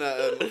you've seen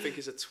that. I think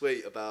it's a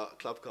tweet about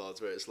club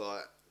cards where it's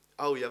like,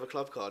 oh, you have a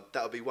club card,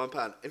 that'll be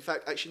 £1. In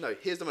fact, actually, no,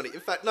 here's the money.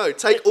 In fact, no,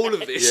 take all of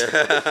this.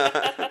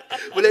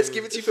 Well, let's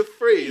give it to you for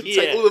free and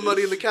take Yeah. all the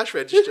money in the cash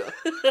register.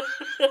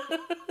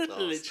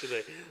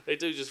 Literally, they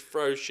do just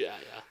throw shit at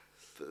you.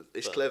 But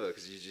it's clever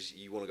because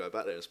you want to go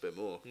back there and spend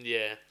more.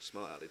 Yeah,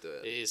 Smart how they do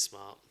it. it is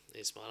smart.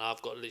 It's smart.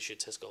 I've got literally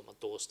a Tesco on my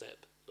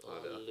doorstep. I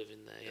yeah. live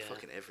in there. They're Yeah,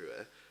 fucking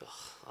everywhere.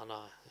 I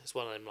know. It's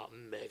one of them like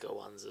mega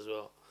ones as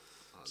well.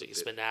 So you can big-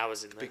 spend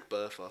hours in there. Big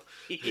Bertha.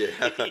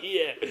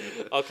 Yeah,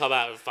 I'll come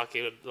out with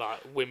fucking like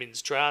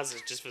women's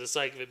trousers just for the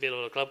sake of it being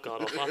on a club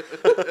card offer.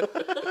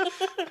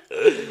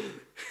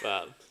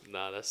 But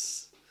no,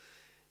 it's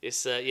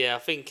yeah. I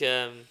think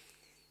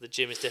the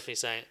gym is definitely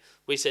saying.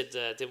 We said,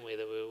 didn't we,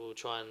 that we'll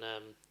try and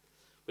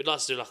we'd like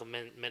to do like a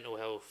mental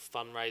health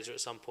fundraiser at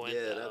some point.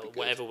 Yeah, that'd be good.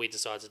 Whatever we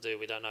decide to do,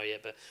 we don't know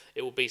yet, but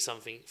it will be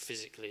something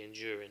physically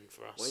enduring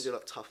for us. Why don't you do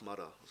like Tough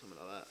Mudder or something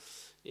like that?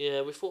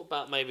 Yeah, we thought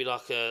about maybe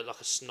like a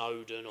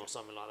Snowdon or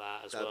something like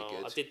that as That'd be well.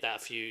 good.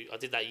 I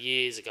did that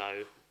years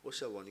ago. What's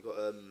the other one? You got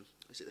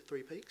is it the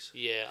Three Peaks?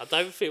 Yeah, I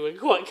don't think we're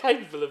quite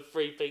capable of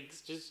 3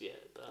 peaks just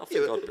yet. I But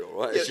think Yeah, I'd be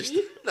alright. Yeah, It's just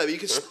no, but you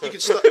can start. You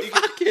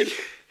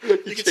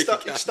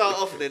can start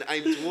off and then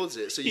aim towards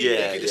it. So you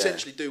Yeah, can yeah.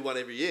 essentially do one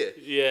every year.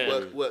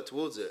 yeah, Work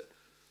towards it.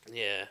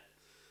 yeah,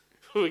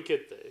 we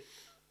could do.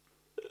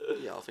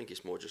 yeah, I think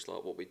it's more just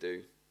like what we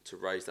do to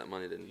raise that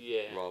money than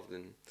Yeah. rather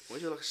than Why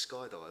do you like a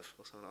skydive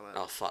or something like that?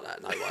 oh fuck that,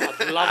 no way.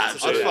 I'd love to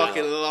do I'd that.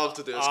 fucking love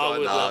to do a I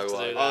would skydive. love to No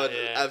do way. that. I'd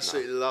Yeah,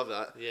 absolutely love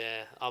that.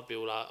 yeah, I'd be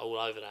all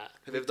over that.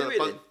 Have you ever Do done it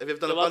a then. have you ever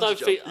done No, a I don't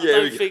bungee think. jump? I Yeah,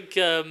 don't we- think.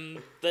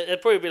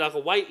 There'd probably be like a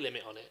weight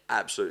limit on it.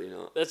 Absolutely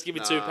not. Let's give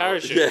me No. 2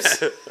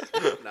 parachutes. Yeah.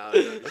 No,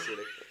 you're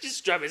silly. Just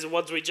strap it to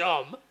one to each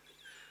arm.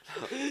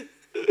 I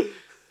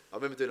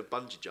remember doing a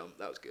bungee jump.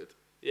 That was good.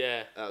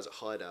 Yeah, That was a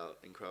hideout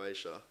in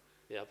Croatia.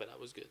 yeah, I bet that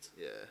was good.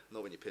 Yeah,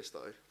 not when you're pissed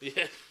though.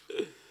 Yeah,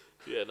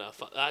 yeah, no,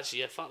 fuck. Actually,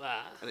 yeah, fuck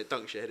that. And it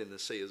dunks your head in the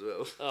sea as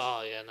well.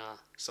 Oh yeah, nah.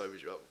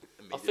 Sobers you up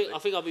I immediately.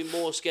 think I'd be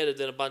more scared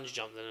than a bungee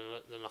jump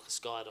than like a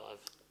skydive.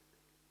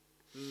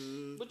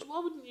 Why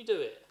wouldn't you do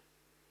it?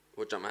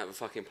 What jump out of a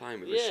fucking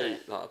plane with Yeah. a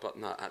chute? Like, but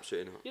no,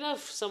 absolutely not. You know,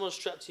 if someone's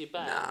strapped to your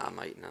back. Nah,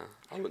 mate, nah.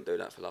 I wouldn't do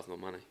that for love nor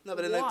money. No,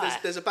 but then Why?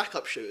 there's a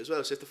backup shoot as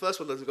well. So if the first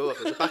one doesn't go off,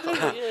 there's a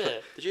backup. Yeah.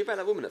 Did you hear about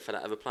that woman that fell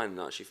out of a plane and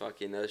like, she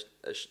fucking a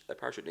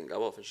parachute didn't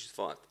go off and she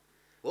survived?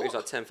 It was What?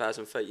 like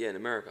 10,000 feet, yeah, in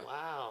America.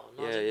 Wow.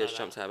 No, I Yeah, didn't yeah, know she that.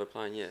 jumped out of a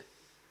plane, yeah.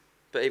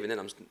 But even then,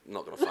 I'm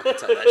not gonna fucking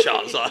take that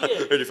chance. Like,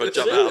 Yeah. even if I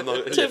jump out, I'm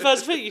not.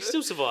 10,000 feet, you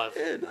still survive.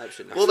 Yeah, no,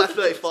 absolutely What not.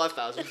 about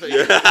 35,000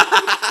 feet?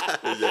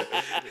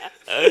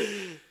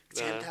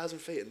 10,000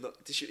 feet and not,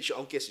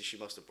 I'm guessing she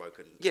must have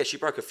broken. Yeah, she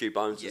broke a few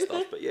bones and Yeah.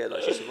 stuff, but yeah,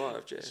 like she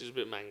survived. Yeah. She's a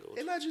bit mangled.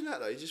 Imagine that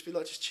though. You'd just be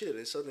like just chilling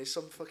and suddenly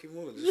some fucking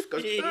woman just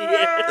goes, Yeah.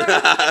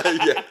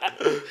 yeah.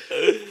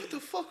 what the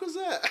fuck was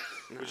that?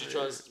 Would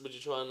you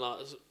try and like?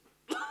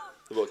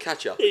 What,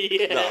 catch her?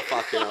 Yeah. No,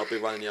 fucking, I'll be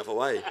running the other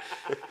way.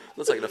 I'm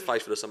not taking a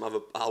face for some other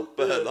old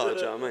bird, like, do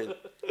you know what I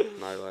mean?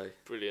 No way.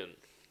 Brilliant.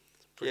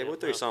 Yeah, we'll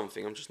do Well,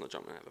 something. I'm just not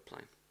jumping out of a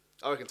plane.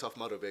 I reckon Tough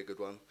Mudder would be a good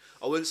one.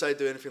 I wouldn't say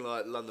do anything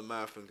like London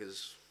Marathon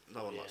because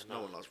no one no.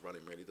 likes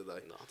running really, do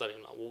they? No, I don't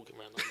even like walking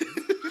around. Like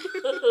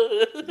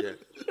Yeah.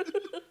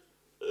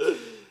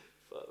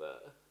 Fuck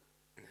that.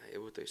 Yeah,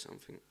 we'll do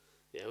something.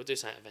 Yeah, we'll do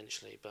something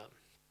eventually, but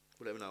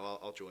Well, let me know.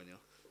 I'll join you.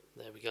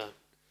 there we go.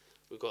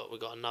 We've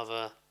got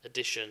another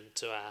addition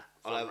to our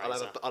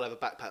fundraiser. I'll have a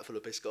backpack full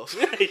of Biscoff.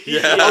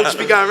 Yeah. I'll just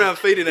be going around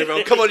feeding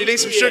everyone. Come on, you need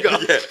some sugar.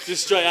 Yeah.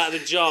 Just straight out of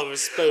the jar with a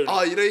spoon.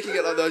 Oh, you know you can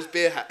get like those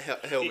beer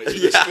helmets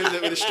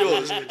with the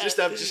straws. Just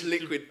have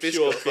liquid Pure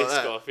Biscoff like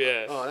that. Biscoff,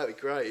 yeah. Oh, that'd be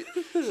great.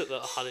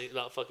 Like honey,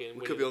 like fucking.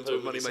 We could be onto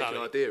a money making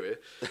idea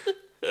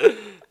here.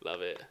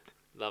 Love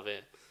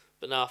it.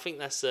 But no, I think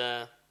that's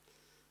a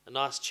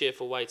nice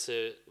cheerful way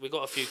to. We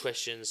got a few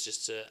questions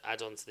just to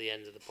add on to the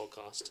end of the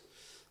podcast.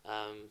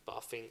 But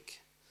I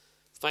think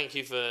thank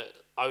you for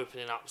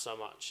opening up so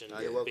much and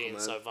you're welcome, being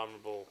man. so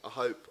vulnerable. I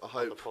hope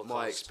podcast.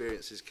 my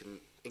experiences can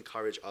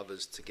encourage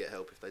others to get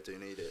help if they do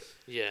need it.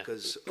 Yeah.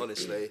 Because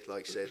honestly,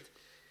 like I said,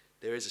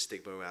 there is a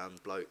stigma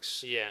around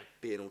blokes Yeah.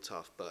 being all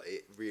tough, but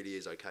it really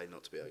is okay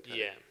not to be okay.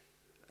 Yeah.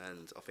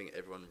 And I think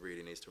everyone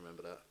really needs to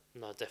remember that.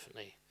 No,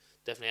 definitely,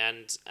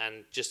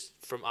 and just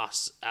from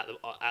us at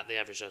the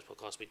Average Joe's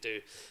podcast, we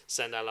do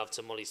send our love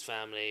to Molly's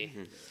family.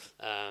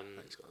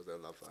 Thanks, guys. I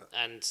love that.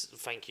 And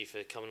thank you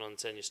for coming on and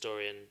telling your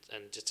story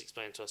and just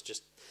explaining to us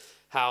just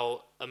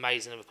how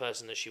amazing of a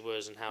person that she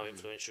was and how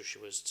influential she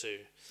was to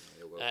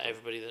You're welcome.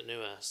 everybody that knew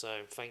her.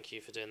 So thank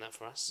you for doing that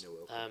for us. You're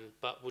welcome.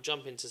 But we'll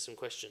jump into some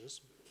questions.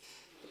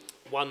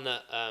 One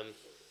that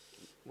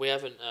we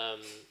haven't got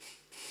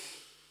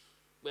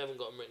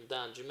them written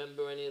down. Do you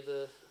remember any of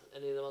the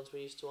ones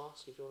we used to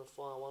ask? If you want to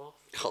fire one off.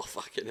 Oh,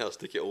 fucking hell,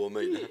 stick it all on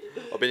me now.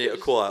 I've been here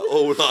quiet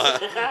all like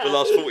the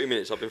last 40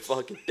 minutes. I've been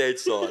fucking dead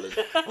silent.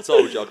 I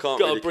told you, I can't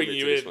Gotta really bring commit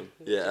you to this in. one.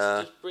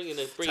 Yeah, Just bring in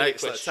a Takes like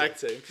question. tag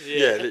team.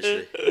 yeah,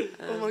 literally.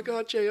 Oh my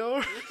God,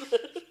 JR.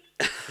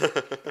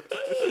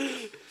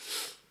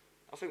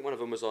 I think one of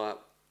them was like,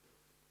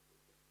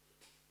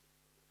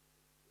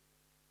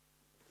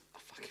 I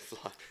fucking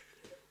fly.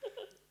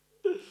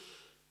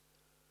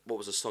 What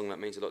was a song that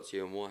means a lot to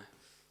you and why?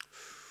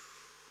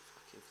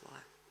 Fucking fly.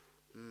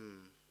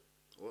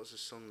 What's a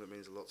song that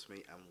means a lot to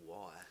me and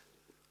why?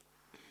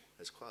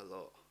 There's quite a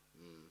lot.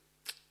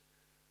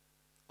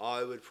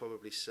 I would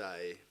probably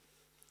say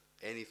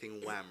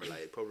anything Wham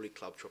related, probably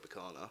Club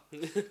Tropicana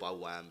by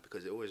Wham,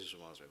 because it always just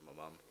reminds me of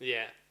my mum.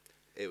 Yeah.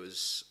 It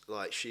was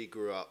like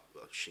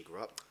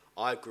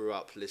I grew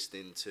up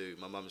listening to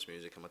my mum's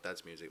music and my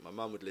dad's music. My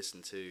mum would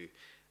listen to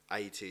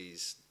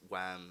 80s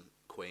Wham,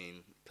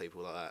 Queen,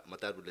 people like that. My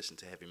dad would listen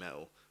to heavy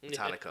metal,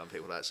 Metallica and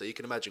people like that. So you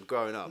can imagine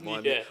growing up,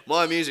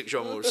 my music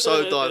genre was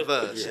so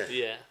diverse. Yeah.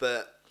 Yeah.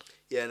 But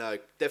yeah, no,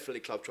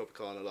 definitely Club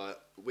Tropicana. Like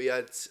we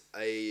had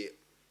a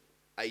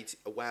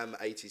Wham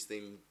 80s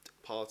themed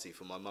party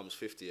for my mum's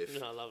 50th,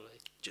 No, lovely.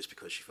 just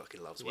because she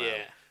fucking loves Wham.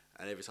 Yeah.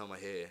 And every time I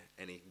hear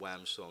any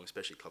Wham song,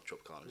 especially Club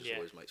Tropicana, it just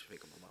always makes me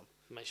think of my mum.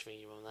 Makes you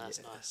think your mum. That's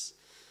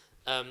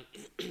Yeah. nice.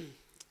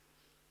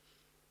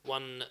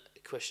 One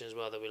question as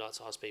well that we like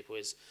to ask people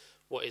is,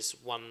 what is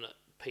one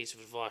piece of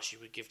advice you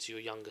would give to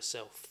your younger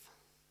self?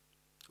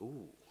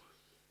 Ooh,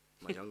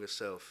 my younger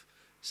self,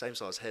 same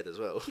size head as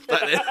well.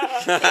 Back then.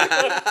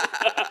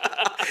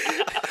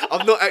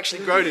 I've not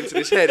actually grown into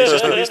this head. It's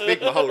just been this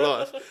big my whole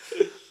life.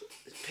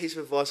 Piece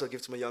of advice I'd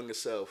give to my younger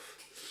self: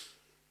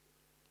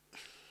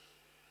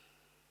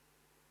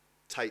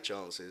 take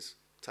chances,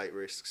 take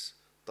risks.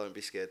 Don't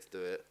be scared to do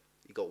it.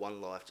 You got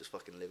one life, just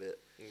fucking live it.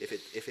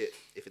 If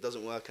it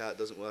doesn't work out, it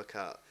doesn't work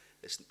out.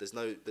 There's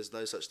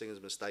no such thing as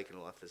a mistake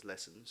in life. There's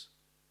lessons.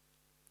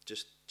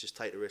 Just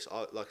take the risk.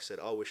 Like I said,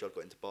 I wish I'd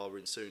got into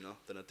barbering sooner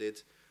than I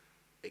did.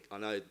 I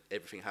know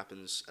everything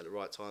happens at the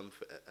right time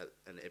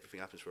and everything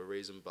happens for a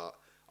reason, but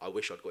I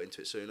wish I'd got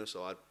into it sooner.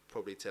 So I'd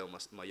probably tell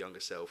my younger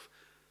self,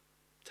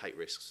 take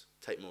risks,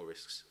 take more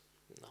risks.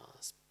 No,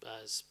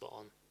 that's spot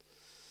on.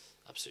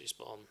 Absolutely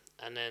spot on.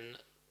 And then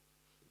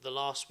the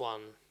last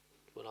one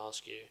we'll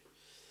ask you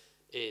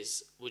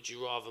is, would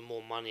you rather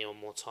more money or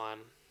more time?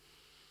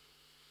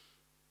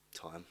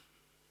 Time.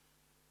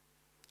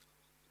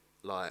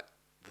 Like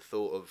the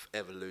thought of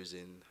ever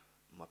losing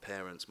my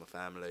parents, my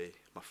family,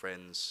 my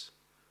friends.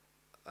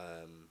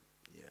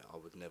 I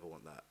would never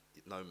want that.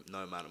 No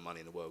amount of money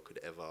in the world could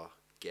ever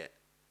get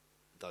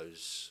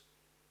those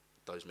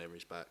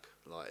memories back.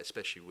 Like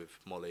especially with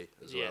Molly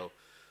as well.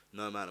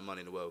 No amount of money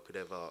in the world could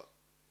ever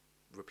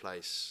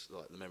replace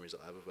like the memories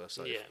that I have of her.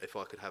 So if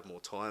I could have more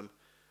time,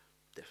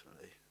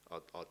 definitely,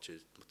 I'd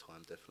choose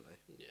time. Definitely.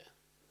 Yeah.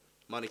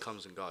 Money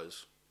comes and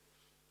goes.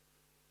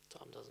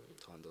 Time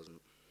doesn't. Time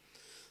doesn't.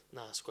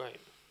 No, that's great.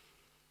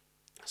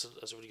 That's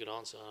a really good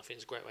answer. And I think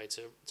it's a great way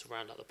to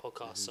round up the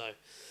podcast. So,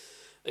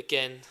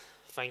 again,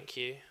 thank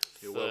you.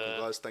 You're welcome,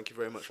 guys. Thank you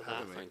very much for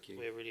having me. Thank you.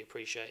 We really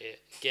appreciate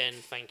it. Again,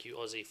 thank you,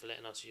 Ozzy, for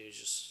letting us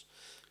use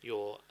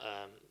your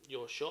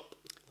shop.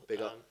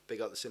 Big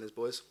up the Sinners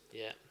boys.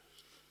 Yeah.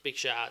 Big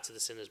shout out to the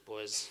Sinners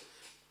boys.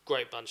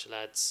 Great bunch of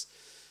lads.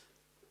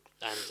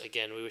 And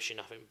again, we wish you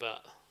nothing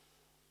but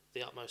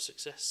the utmost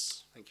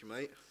success. Thank you,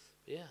 mate.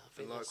 Yeah, I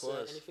think And that's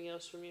likewise. anything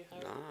else from you,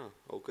 Harry? Nah,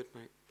 all good,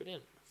 mate.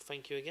 Brilliant.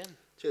 Thank you again.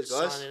 Cheers,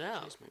 guys. Signing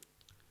out. Cheers, mate.